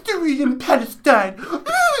long-term history in Palestine.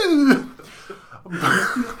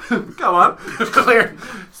 Go on.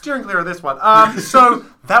 Steering clear of this one. So,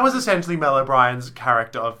 that was essentially Mel O'Brien's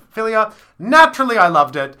character of Philia. Naturally, I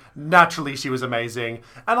loved it. Naturally, she was amazing.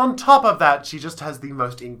 And on top of that, she just has the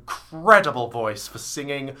most incredible voice for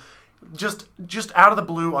singing. Just out of the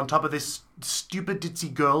blue, on top of this stupid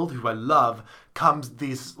ditzy girl who I love, comes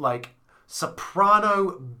this, like,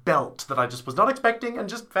 soprano belt that I just was not expecting and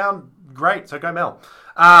just found great. So go Mel.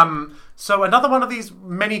 So another one of these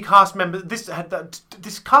many cast members. This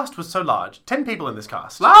cast was so large. 10 people in this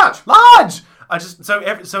cast. Large. So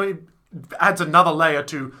it adds another layer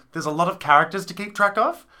to. There's a lot of characters to keep track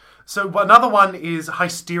of. So another one is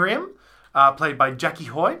Hysterium, played by Jackie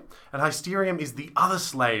Hoy. And Hysterium is the other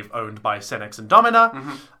slave owned by Senex and Domina.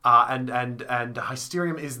 And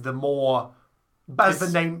Hysterium is the more, as the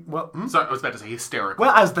name... Well, Sorry, I was about to say hysterical.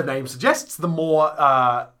 Well, as the name suggests, the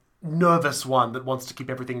more nervous one that wants to keep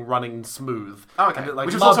everything running smooth. Oh, okay. And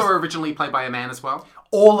Which was also originally played by a man as well?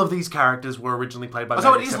 All of these characters were originally played by men.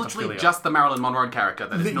 So it is literally just the Marilyn Monroe character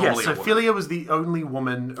that is normally a woman. So Philia was the only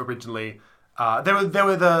woman originally... There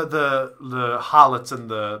were the harlots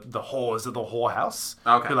and the whores of the whorehouse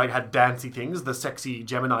who like had dancey things, the sexy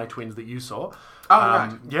Gemini twins that you saw. Oh,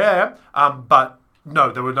 right. Yeah. But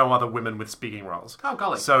no, there were no other women with speaking roles. Oh,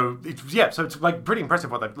 golly. So it's like pretty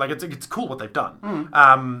impressive what they've like. It's cool what they've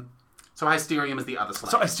done. So Hysterium is the other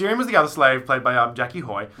slave. So Hysterium is the other slave, played by Jackie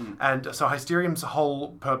Hoy, and so Hysterium's whole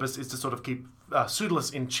purpose is to sort of keep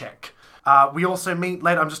Pseudolus in check. We also meet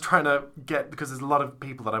later, I'm just trying to get, because there's a lot of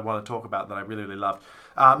people that I want to talk about that I really, really love.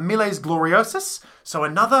 Miles Gloriosus, so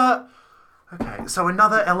another Okay, so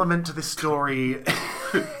another element to this story...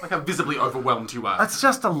 Like how visibly overwhelmed you are. It's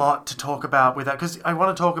just a lot to talk about with that, because I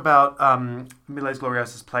want to talk about Miles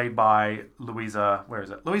Gloriosus, played by Luisa... Where is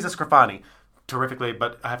it? Luisa Scrafani. Terrifically,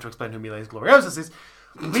 but I have to explain who Miles Gloriosus is.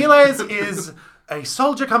 Miles is a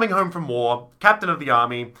soldier coming home from war, captain of the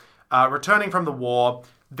army, returning from the war.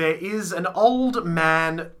 There is an old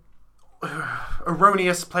man,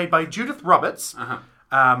 Erroneous, played by Judith Roberts.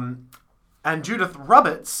 And Judith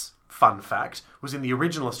Roberts, fun fact, was in the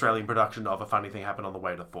original Australian production of A Funny Thing Happened on the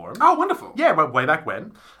Way to the Forum. Oh, wonderful. Yeah, way back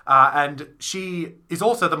when. And she is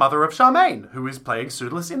also the mother of Charmaine, who is playing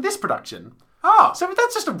Pseudolus in this production. Oh. So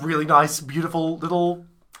that's just a really nice, beautiful little...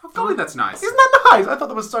 I feel like that's nice. Isn't that nice? I thought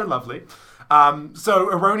that was so lovely.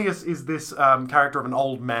 So Erroneous is this character of an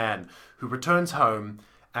old man who returns home,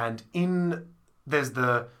 and there's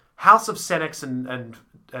the House of Senex and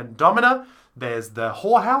Domina, there's the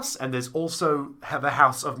whorehouse, and there's also the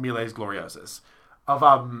House of Miles Gloriosus.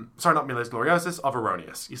 Sorry, not Miles Gloriosus, of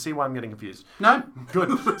Erroneous. You see why I'm getting confused? No.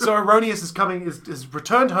 Good. So Erroneous is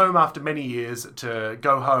returned home after many years to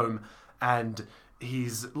go home, and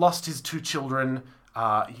he's lost his 2 children.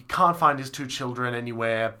 He can't find his 2 children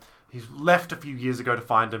anywhere. He's left a few years ago to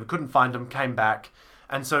find them, couldn't find them, came back.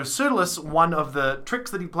 And so Pseudolus, one of the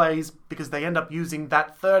tricks that he plays, because they end up using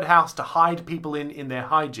that third house to hide people in their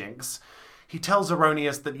hijinks, he tells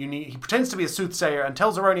Erroneous that he pretends to be a soothsayer and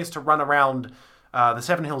tells Erroneous to run around the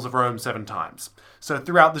 7 hills of Rome 7 times. So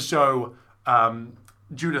throughout the show,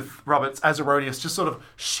 Judith Roberts as Erroneous just sort of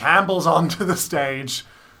shambles onto the stage,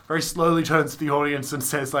 very slowly turns to the audience and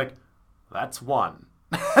says, like, "That's 1."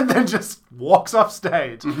 And then just walks off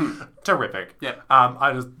stage. Terrific. Yeah.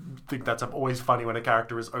 I just think that's always funny when a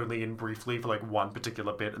character is only in briefly for like one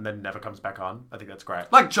particular bit and then never comes back on. I think that's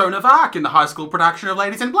great. Like Joan of Arc in the high school production of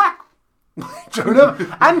Ladies in Black.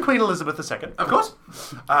 Jonah and Queen Elizabeth II. Of course.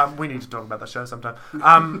 We need to talk about that show sometime.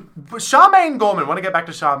 But Charmaine Gorman, want to get back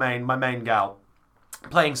to Charmaine, my main gal,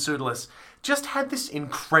 playing Pseudolus, just had this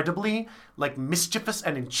incredibly like mischievous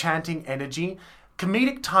and enchanting energy,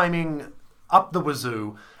 comedic timing up the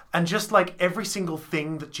wazoo, and just like every single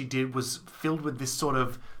thing that she did was filled with this sort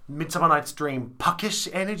of Midsummer Night's Dream puckish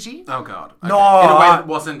energy. Oh god. Okay. No, in a way that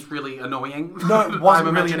wasn't really annoying. No, it wasn't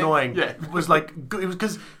I'm really imagining. annoying. Yeah. It was like, it was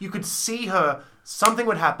because you could see her, something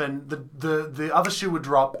would happen, the other shoe would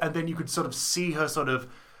drop, and then you could sort of see her sort of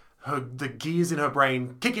the gears in her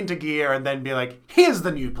brain kick into gear and then be like, here's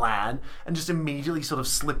the new plan, and just immediately sort of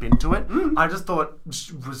slip into it. I just thought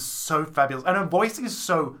it was so fabulous. And her voice is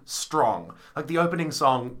so strong. Like the opening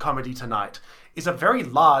song, Comedy Tonight, is a very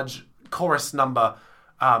large chorus number,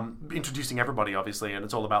 introducing everybody, obviously, and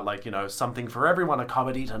it's all about like, something for everyone, a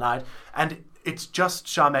comedy tonight. And it's just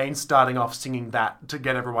Charmaine starting off singing that to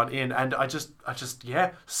get everyone in. And I just,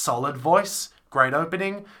 solid voice, great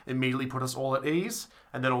opening, immediately put us all at ease.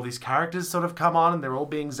 And then all these characters sort of come on and they're all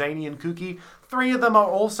being zany and kooky. 3 of them are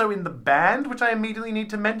also in the band, which I immediately need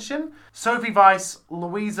to mention. Sophie Weiss,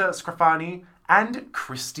 Luisa Scrafani, and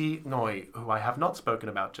Christy Noy, who I have not spoken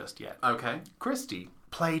about just yet. Okay. Christy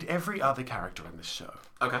played every other character in this show.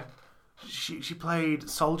 Okay. She played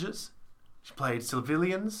soldiers. She played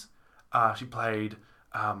civilians. She played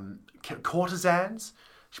courtesans.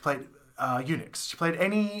 She played eunuchs. She played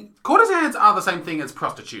any... Courtesans are the same thing as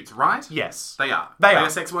prostitutes, right? Yes. They are. They are.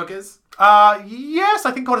 Sex workers? Yes,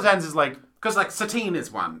 I think courtesans is like... Because like Satine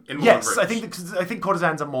is one in Moulin Yes, Rouge. I think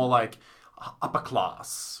courtesans are more like upper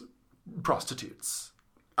class prostitutes.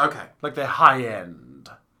 Okay. Like they're high end.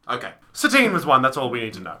 Okay. Satine was one, that's all we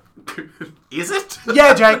need to know. Is it?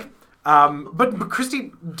 Yeah, Jake. But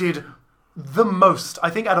Christy did the most.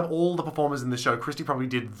 I think out of all the performers in the show, Christy probably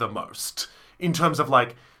did the most. In terms of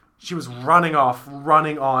like, she was running off,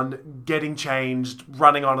 running on, getting changed,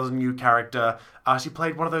 running on as a new character. She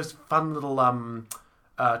played one of those fun little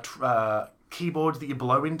keyboards that you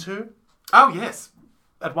blow into. Oh, yes.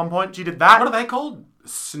 At one point, she did that. What are they called?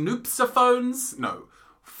 Snoopsophones? No.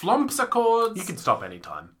 Flompsichords? You can stop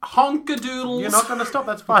anytime. Honkadoodles? You're not going to stop,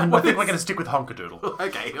 that's fine. I think we're going to stick with honkadoodle.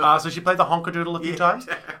 Okay. So she played the honkadoodle a few times.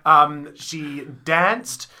 She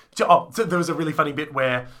danced. So there was a really funny bit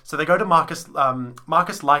where... So they go to Marcus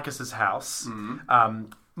Lycus's house.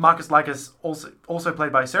 Marcus Lycus, also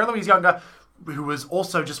played by Sarah Louise Younger, who was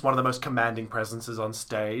also just one of the most commanding presences on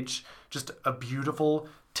stage. Just a beautiful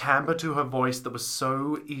timbre to her voice that was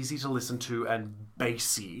so easy to listen to and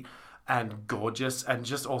bassy and gorgeous and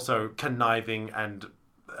just also conniving and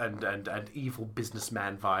evil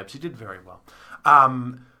businessman vibes. She did very well.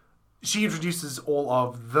 She introduces all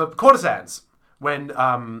of the courtesans when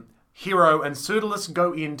Hero and Pseudolus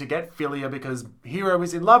go in to get Philia because Hero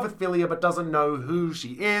is in love with Philia but doesn't know who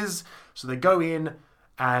she is. So they go in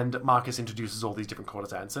and Marcus introduces all these different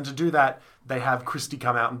courtesans. And to do that, they have Christy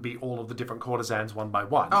come out and beat all of the different courtesans one by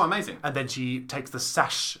one. Oh, amazing. And then she takes the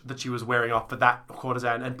sash that she was wearing off for that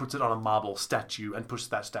courtesan and puts it on a marble statue and pushes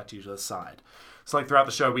that statue to the side. So like throughout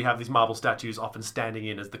the show, we have these marble statues often standing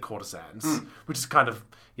in as the courtesans, which is kind of,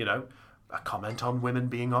 a comment on women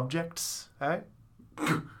being objects, eh?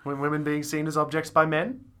 Women being seen as objects by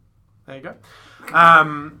men. There you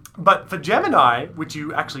go. But for Gemini, which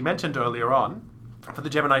you actually mentioned earlier on, for the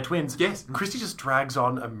Gemini twins, yes, Christy just drags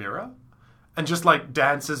on a mirror and just like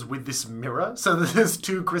dances with this mirror so that there's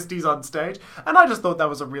two Christies on stage. And I just thought that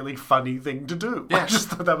was a really funny thing to do. Yeah. I just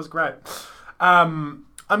thought that was great. I'm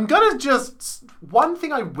gonna one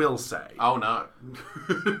thing I will say. Oh no.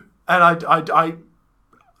 And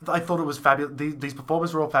I thought it was fabulous. These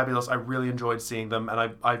performers were all fabulous. I really enjoyed seeing them,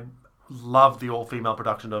 and I loved the all-female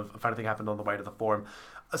production of If Anything Happened on the Way to the Forum.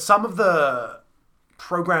 Some of the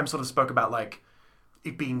programs sort of spoke about like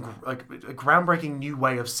it being like a groundbreaking new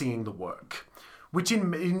way of seeing the work, which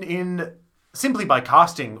in simply by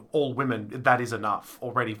casting all women, that is enough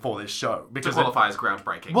already for this show. Because to qualify as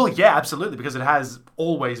groundbreaking. Well, yeah, absolutely, because it has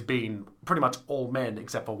always been pretty much all men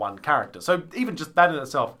except for one character. So even just that in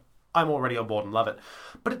itself, I'm already on board and love it.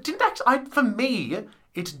 But it didn't actually, for me,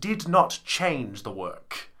 it did not change the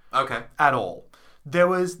work. Okay. At all.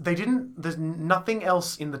 There's nothing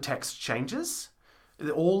else in the text changes.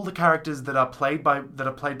 All the characters that are played by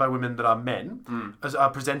women that are men are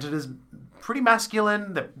presented as pretty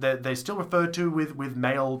masculine. They're still referred to with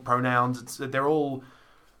male pronouns. They're all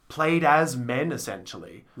played as men,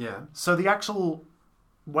 essentially. Yeah. So the actual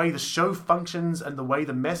way the show functions and the way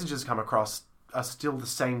the messages come across are still the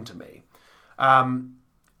same to me.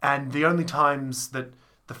 And the only times that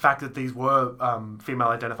the fact that these were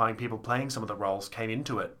female-identifying people playing some of the roles came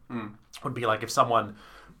into it would be like if someone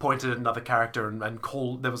pointed at another character and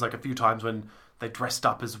called... There was like a few times when they dressed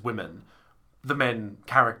up as women. The men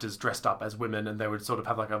characters dressed up as women, and they would sort of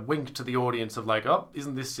have like a wink to the audience of like, oh,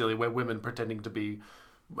 isn't this silly? We're women pretending to be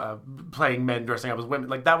playing men dressing up as women.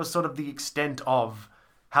 Like that was sort of the extent of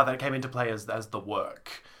how that came into play as the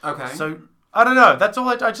work. Okay. So, I don't know. That's all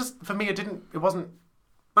I just... For me, it wasn't...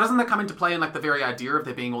 But doesn't that come into play in like the very idea of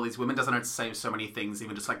there being all these women? Doesn't it say so many things,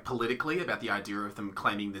 even just like politically, about the idea of them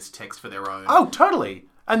claiming this text for their own? Oh, totally.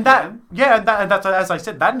 And that, and that's, as I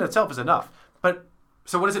said, that in itself is enough. But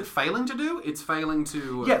so what is it failing to do? It's failing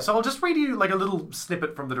to... Yeah, so I'll just read you like a little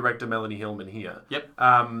snippet from the director Melanie Hillman here. Yep.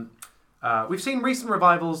 We've seen recent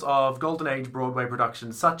revivals of Golden Age Broadway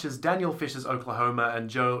productions such as Daniel Fisher's Oklahoma and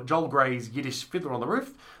Joel Gray's Yiddish Fiddler on the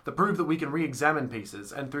Roof that prove that we can re-examine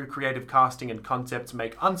pieces and through creative casting and concepts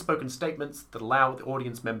make unspoken statements that allow the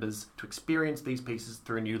audience members to experience these pieces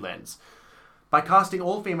through a new lens. By casting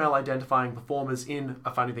all female identifying performers in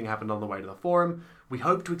A Funny Thing Happened on the Way to the Forum, we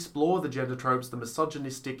hope to explore the gender tropes, the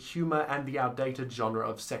misogynistic humour and the outdated genre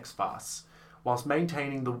of sex farce, whilst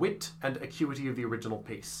maintaining the wit and acuity of the original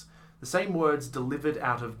piece. The same words delivered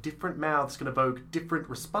out of different mouths can evoke different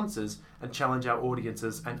responses and challenge our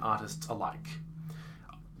audiences and artists alike.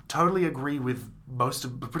 Totally agree with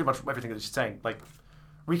pretty much everything that she's saying. Like,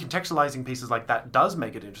 recontextualizing pieces like that does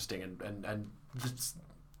make it interesting, and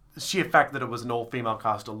the sheer fact that it was an all-female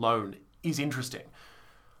cast alone is interesting.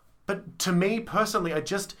 But to me, personally,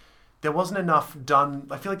 there wasn't enough done.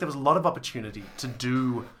 I feel like there was a lot of opportunity to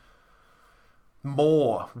do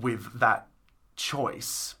more with that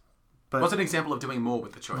choice. But, what's an example of doing more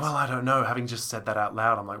with the choice? Well, I don't know. Having just said that out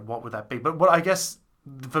loud, I'm like, what would that be? But what I guess,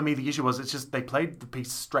 for me, the issue was it's just they played the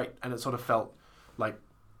piece straight, and it sort of felt like,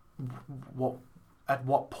 at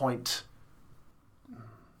what point...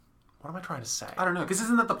 What am I trying to say? I don't know, because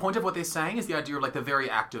isn't that the point of what they're saying? Is the idea of like the very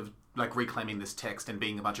act of like reclaiming this text and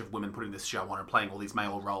being a bunch of women putting this show on and playing all these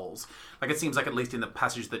male roles. Like it seems like at least in the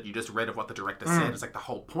passage that you just read of what the director said, it's like the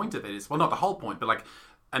whole point of it is, well, not the whole point, but like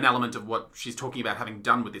an element of what she's talking about having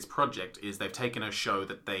done with this project is they've taken a show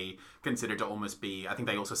that they consider to almost be, I think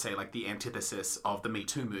they also say like the antithesis of the Me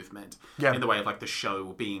Too movement. Yeah. In the way of like the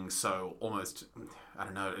show being so almost, I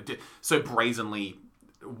don't know, so brazenly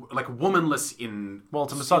like womanless in... Well,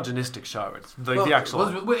 it's a misogynistic show. It's the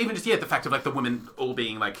actual... Well, even just, the fact of like the women all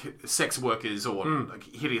being like sex workers or like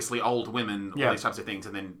hideously old women, all these types of things,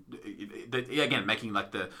 and then, again, making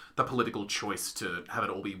like the political choice to have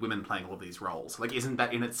it all be women playing all of these roles. Like, isn't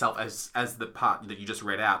that in itself, as the part that you just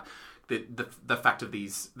read out, the fact of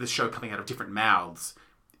this show coming out of different mouths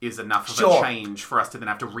is enough of Sure. a change for us to then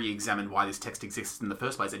have to re-examine why this text exists in the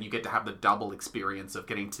first place. And you get to have the double experience of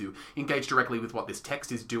getting to engage directly with what this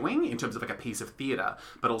text is doing in terms of like a piece of theatre,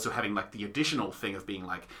 but also having like the additional thing of being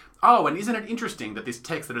like, oh, and isn't it interesting that this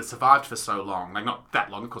text that has survived for so long, like not that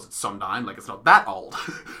long, of course it's Sondheim, like it's not that old,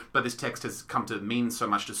 but this text has come to mean so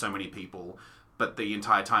much to so many people, but the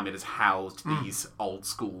entire time it has housed these old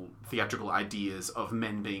school theatrical ideas of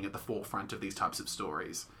men being at the forefront of these types of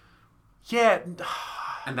stories. Yeah.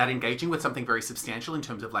 And that engaging with something very substantial in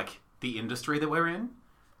terms of like the industry that we're in.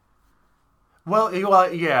 Well,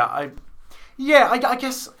 yeah. I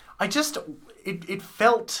guess it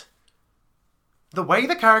felt, the way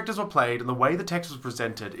the characters were played and the way the text was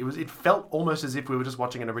presented, it felt almost as if we were just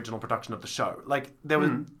watching an original production of the show. Like there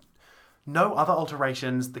was no other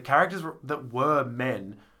alterations. The characters that were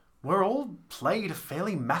men were all played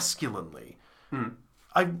fairly masculinely.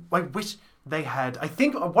 I wish they had... I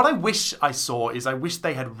think what I wish I saw is I wish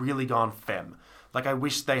they had really gone femme. Like, I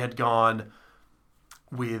wish they had gone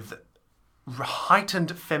with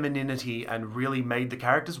heightened femininity and really made the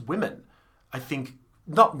characters women. I think,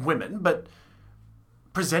 not women, but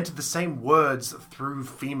presented the same words through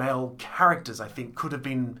female characters, I think could have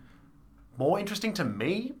been more interesting to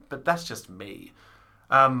me, but that's just me.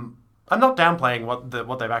 I'm not downplaying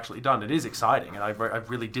what they've actually done. It is exciting, and I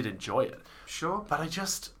really did enjoy it. Sure. But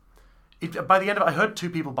by the end of it, I heard two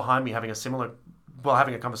people behind me having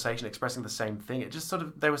a conversation expressing the same thing. It just sort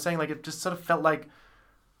of, they were saying like, it just sort of felt like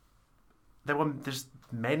they were just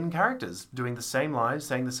men characters doing the same lines,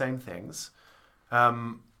 saying the same things.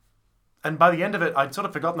 And by the end of it, I'd sort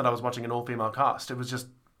of forgotten that I was watching an all-female cast. It was just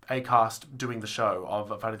a cast doing the show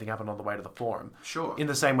of If Anything Happened on the Way to the Forum. Sure. In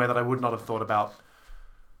the same way that I would not have thought about...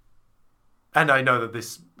 And I know that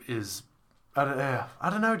this is... I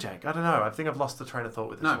don't know, Jake. I don't know. I think I've lost the train of thought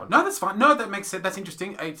with this one. No, that's fine. No, that makes sense. That's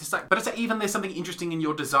interesting. It's just like, but it's like, even there's something interesting in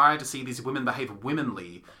your desire to see these women behave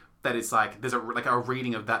womanly. That it's like there's a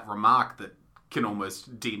reading of that remark that can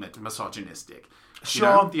almost deem it misogynistic. Sure.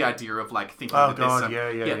 You know, the idea of like thinking that God,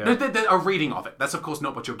 there's a reading of it. That's of course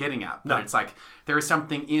not what you're getting at. But it's like there is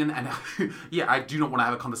something in, and I do not want to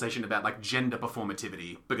have a conversation about like gender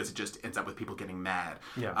performativity because it just ends up with people getting mad.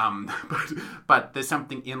 Yeah. But there's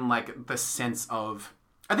something in like the sense of,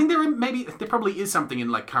 I think there probably is something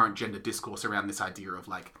in like current gender discourse around this idea of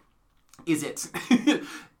like, is it,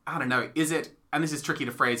 I don't know, is it, and this is tricky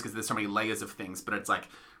to phrase because there's so many layers of things, but it's like,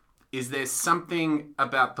 is there something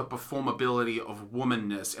about the performability of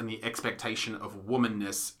womanness and the expectation of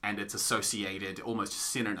womanness and its associated almost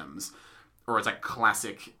synonyms? Or it's like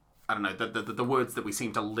classic, I don't know, the words that we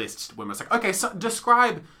seem to list when we're like, okay, so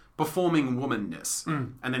describe performing womanness.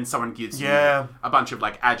 And then someone gives you a bunch of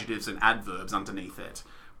like adjectives and adverbs underneath it.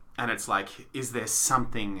 And it's like, is there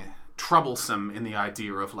something troublesome in the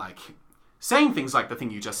idea of like saying things like the thing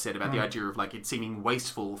you just said about the idea of like it seeming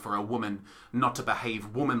wasteful for a woman not to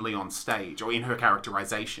behave womanly on stage or in her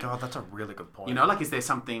characterization. God, that's a really good point. You know, like is there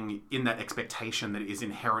something in that expectation that is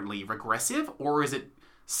inherently regressive, or is it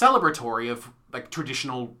celebratory of like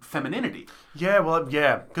traditional femininity? Yeah, well,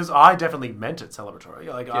 yeah, because I definitely meant it celebratory.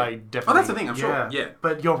 Like I definitely. Oh, that's the thing. I'm sure. Yeah,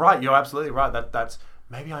 but you're right. You're absolutely right. That's.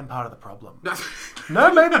 Maybe I'm part of the problem.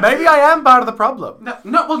 No, maybe I am part of the problem.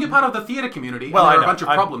 No, well, you're part of the theatre community. Well, and there are I know. a bunch of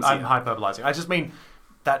problems I'm here. hyperbolizing. I just mean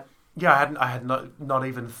that. Yeah, I had not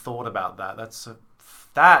even thought about that.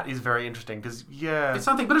 That is very interesting because it's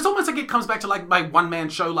something, but it's almost like it comes back to like my one-man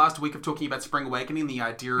show last week of talking about Spring Awakening, the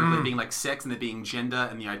idea of there being like sex and there being gender,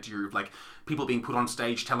 and the idea of like people being put on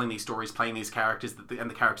stage telling these stories, playing these characters, and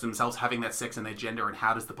the characters themselves having that sex and their gender, and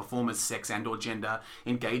how does the performer's sex and or gender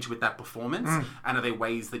engage with that performance, and are there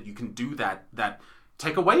ways that you can do that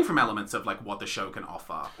take away from elements of like what the show can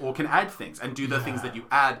offer or can add things, and do the things that you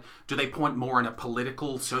add, do they point more in a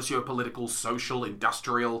political, socio-political, social,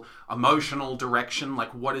 industrial, emotional direction?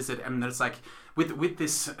 Like what is it? And it's like with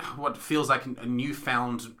this, what feels like a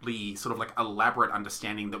newfoundly sort of like elaborate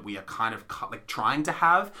understanding that we are kind of like trying to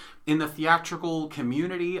have in the theatrical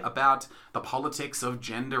community about the politics of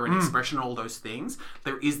gender and expression and all those things,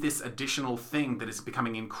 there is this additional thing that is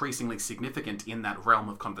becoming increasingly significant in that realm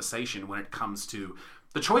of conversation when it comes to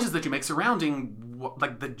the choices that you make surrounding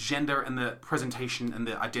like the gender and the presentation and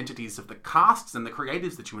the identities of the casts and the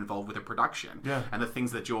creatives that you involve with a production, and the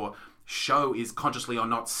things that your show is consciously or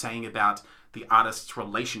not saying about the artist's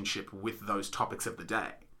relationship with those topics of the day.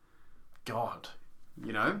 God.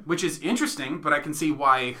 You know, which is interesting, but I can see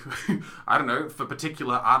why, I don't know, for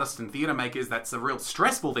particular artists and theatre makers, that's a real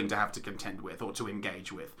stressful thing to have to contend with or to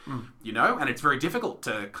engage with, you know? And it's very difficult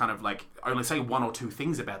to kind of like only say one or two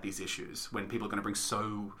things about these issues when people are going to bring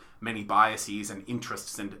so many biases and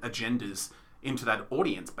interests and agendas into that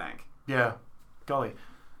audience bank. Yeah. Golly.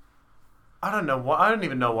 I don't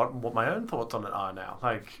even know what my own thoughts on it are now.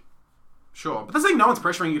 Like, sure, but there's no one's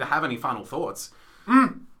pressuring you to have any final thoughts.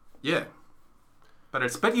 Yeah. But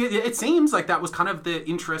it seems like that was kind of the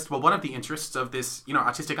interest, well, one of the interests of this,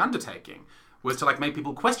 artistic undertaking was to, like, make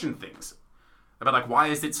people question things. About, like, why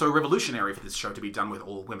is it so revolutionary for this show to be done with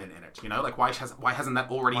all women in it? Like, why hasn't that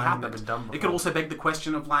already happened? Been done before? It could also beg the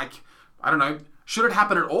question of, like, I don't know, should it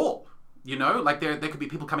happen at all? Like, there could be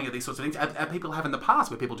people coming at these sorts of things. People have in the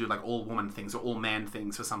past where people do, like, all woman things or all man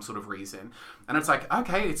things for some sort of reason. And it's like,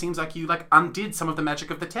 okay, it seems like you, like, undid some of the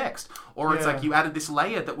magic of the text. Or it's like you added this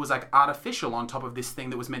layer that was, like, artificial on top of this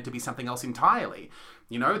thing that was meant to be something else entirely.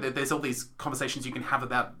 There's all these conversations you can have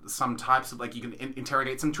about some types of, like, you can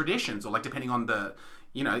interrogate some traditions, or, like, depending on the,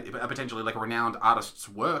 a potentially, like, a renowned artist's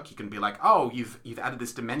work, you can be like, oh, you've added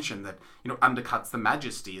this dimension that, undercuts the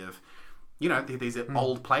majesty of, these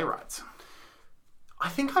old playwrights. I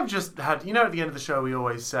think I've just had, at the end of the show we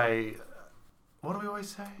always say, what do we always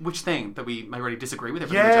say? Which thing? That we may already disagree with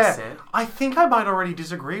everything we just said? I think I might already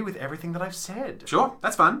disagree with everything that I've said. Sure,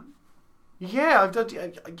 that's fun. Yeah,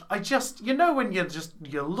 I just, when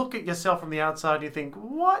you look at yourself from the outside and you think,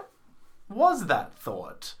 what was that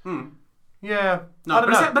thought? Yeah, no, I don't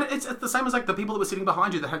know. But it's the same as, like, the people that were sitting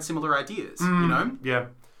behind you that had similar ideas, Yeah.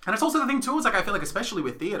 And it's also the thing, too, is, like, I feel like, especially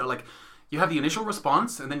with theatre, like, you have the initial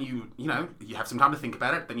response, and then you have some time to think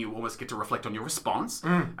about it, then you almost get to reflect on your response,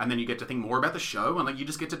 and then you get to think more about the show, and, like, you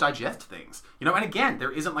just get to digest things. And again,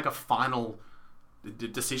 there isn't, like, a final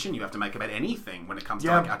decision you have to make about anything when it comes to,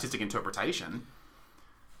 like, artistic interpretation.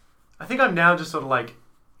 I think I'm now just sort of, like,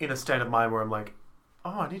 in a state of mind where I'm like,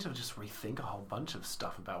 oh, I need to just rethink a whole bunch of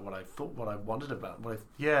stuff about what I thought, what I wanted about, But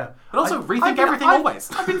also rethink everything always.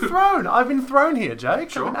 I've been thrown. I've been thrown here,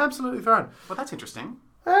 Jake. Sure. I've been absolutely thrown. Well, that's interesting.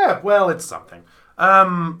 Yeah, well, it's something.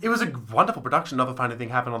 It was a wonderful production. Another funny thing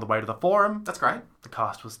happened on the way to the forum. That's great. The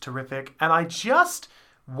cast was terrific. And I just...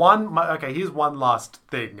 here's one last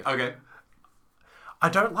thing. Okay. I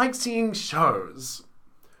don't like seeing shows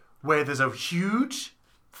where there's a huge,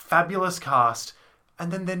 fabulous cast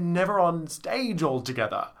and then they're never on stage all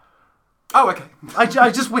together. Oh, okay.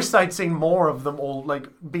 I just wish I'd seen more of them all, like,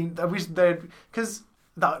 I wish they'd... Because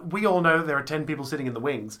we all know there are 10 people sitting in the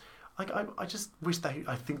wings. Like, I just wish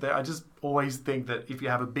I just always think that if you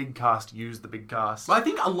have a big cast, use the big cast. Well, I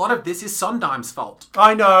think a lot of this is Sondheim's fault.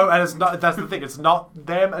 I know, and it's not, that's the thing, it's not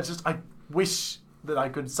them, it's just, I wish that I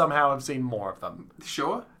could somehow have seen more of them.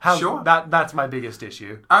 Sure. That's my biggest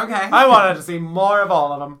issue. Okay. I wanted to see more of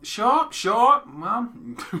all of them. Sure. Well,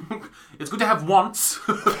 it's good to have wants.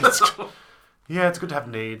 Yeah, it's good to have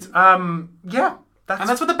needs. Yeah. And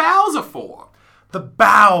that's what the bowels are for. The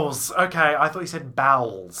bowels. Okay, I thought you said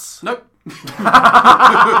bowels. Nope.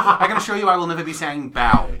 I can assure you I will never be saying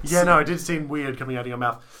bowels. Yeah, no, it did seem weird coming out of your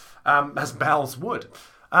mouth. As bowels would.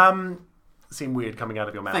 Seem weird coming out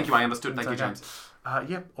of your mouth. Thank you, I understood. Thank you, James.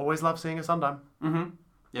 Yeah, always love seeing a Sondheim. Mm-hmm.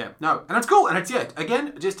 Yeah, no, and it's cool, and it's,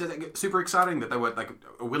 again, just super exciting that they were, like,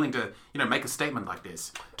 willing to, make a statement like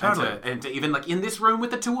this. Totally. And to even, like, in this room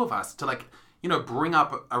with the two of us, to, like, bring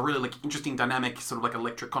up a really, like, interesting dynamic, sort of, like,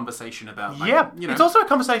 electric conversation about, like, It's also a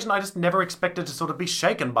conversation I just never expected to sort of be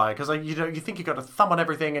shaken by, because, like, you think you've got a thumb on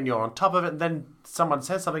everything and you're on top of it, and then someone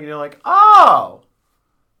says something and you're like, oh,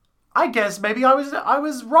 I guess maybe I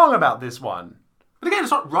was wrong about this one. But again,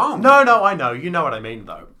 it's not wrong. No, I know. You know what I mean,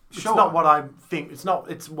 though. It's Sure. not what I think.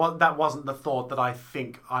 That wasn't the thought that I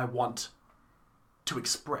think I want to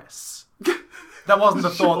express. That wasn't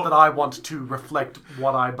the thought that I want to reflect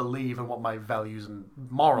what I believe and what my values and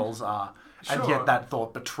morals are. Sure. And yet that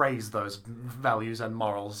thought betrays those values and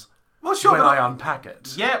morals. Well, sure, when but I unpack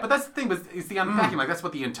it. Yeah, but that's the thing is the unpacking. Like, that's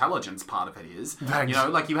what the intelligence part of it is. Thanks.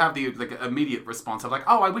 Like, you have the, like, immediate response of, like,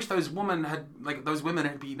 oh, I wish those women had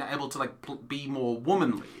been able to, like, be more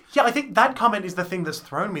womanly. Yeah, I think that comment is the thing that's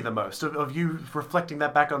thrown me the most, of you reflecting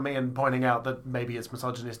that back on me and pointing out that maybe it's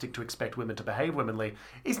misogynistic to expect women to behave womanly.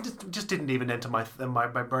 It just didn't even enter my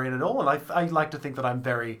brain at all, and I like to think that I'm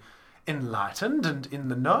very enlightened and in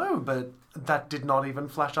the know, but that did not even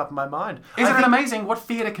flash up in my mind. Isn't it amazing what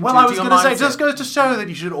theatre can do to your mindset? Well, I was going to say, just goes to show that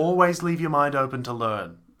you should always leave your mind open to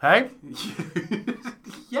learn. Hey?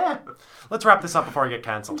 Yeah. Let's wrap this up before I get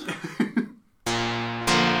cancelled.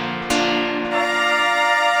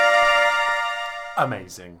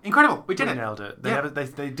 Amazing. Incredible. We did it. Nailed it.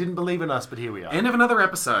 They didn't believe in us, but here we are. End of another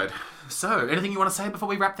episode. So, anything you want to say before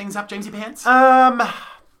we wrap things up, Jamesy Pants?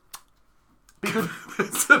 Be good.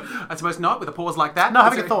 I suppose not, with a pause like that. No,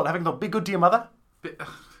 having a thought. Be good to your mother.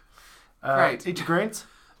 Great. Eat your greens.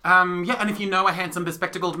 Yeah, and if you know a handsome,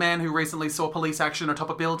 bespectacled man who recently saw police action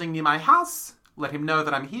atop a building near my house, let him know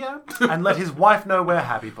that I'm here. And let his wife know we're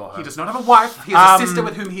happy for her. He does not have a wife. He has a sister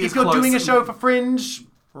with whom he is If you're close. doing a show for Fringe,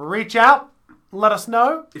 reach out. Let us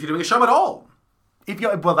know. If you're doing a show at all.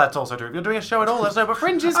 Well, that's also true. If you're doing a show at all, let us know. But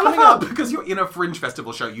Fringe is I love coming how, up. because you're in a Fringe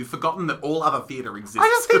Festival show, you've forgotten that all other theatre exists.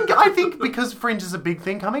 I think because Fringe is a big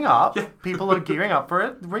thing coming up, people are gearing up for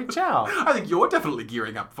it. Reach out. I think you're definitely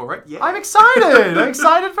gearing up for it, yeah. I'm excited. I'm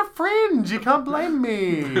excited for Fringe. You can't blame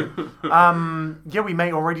me. We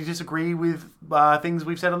may already disagree with things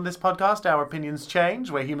we've said on this podcast. Our opinions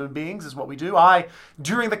change. We're human beings, is what we do.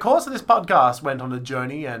 During the course of this podcast, went on a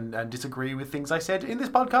journey and disagree with things I said in this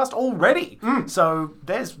podcast already. So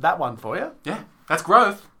there's that one for you. Yeah, that's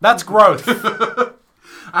growth. That's growth.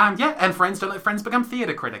 And friends don't let friends become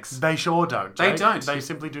theatre critics. They sure don't. They Jake. don't. They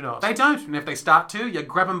simply do not. They don't. And if they start to, you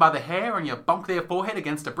grab them by the hair and you bonk their forehead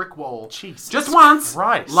against a brick wall. Jesus Just once.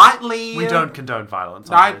 Christ. Lightly. We don't condone violence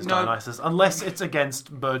on those no. Dionysus, unless it's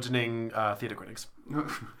against burgeoning theatre critics.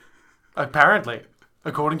 Apparently.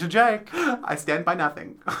 According to Jake. I stand by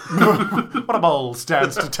nothing. What a bold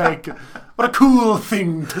stance to take. What a cool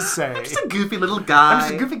thing to say. I'm just a goofy little guy. I'm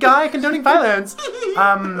just a goofy guy condoning violence.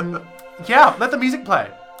 Let the music play.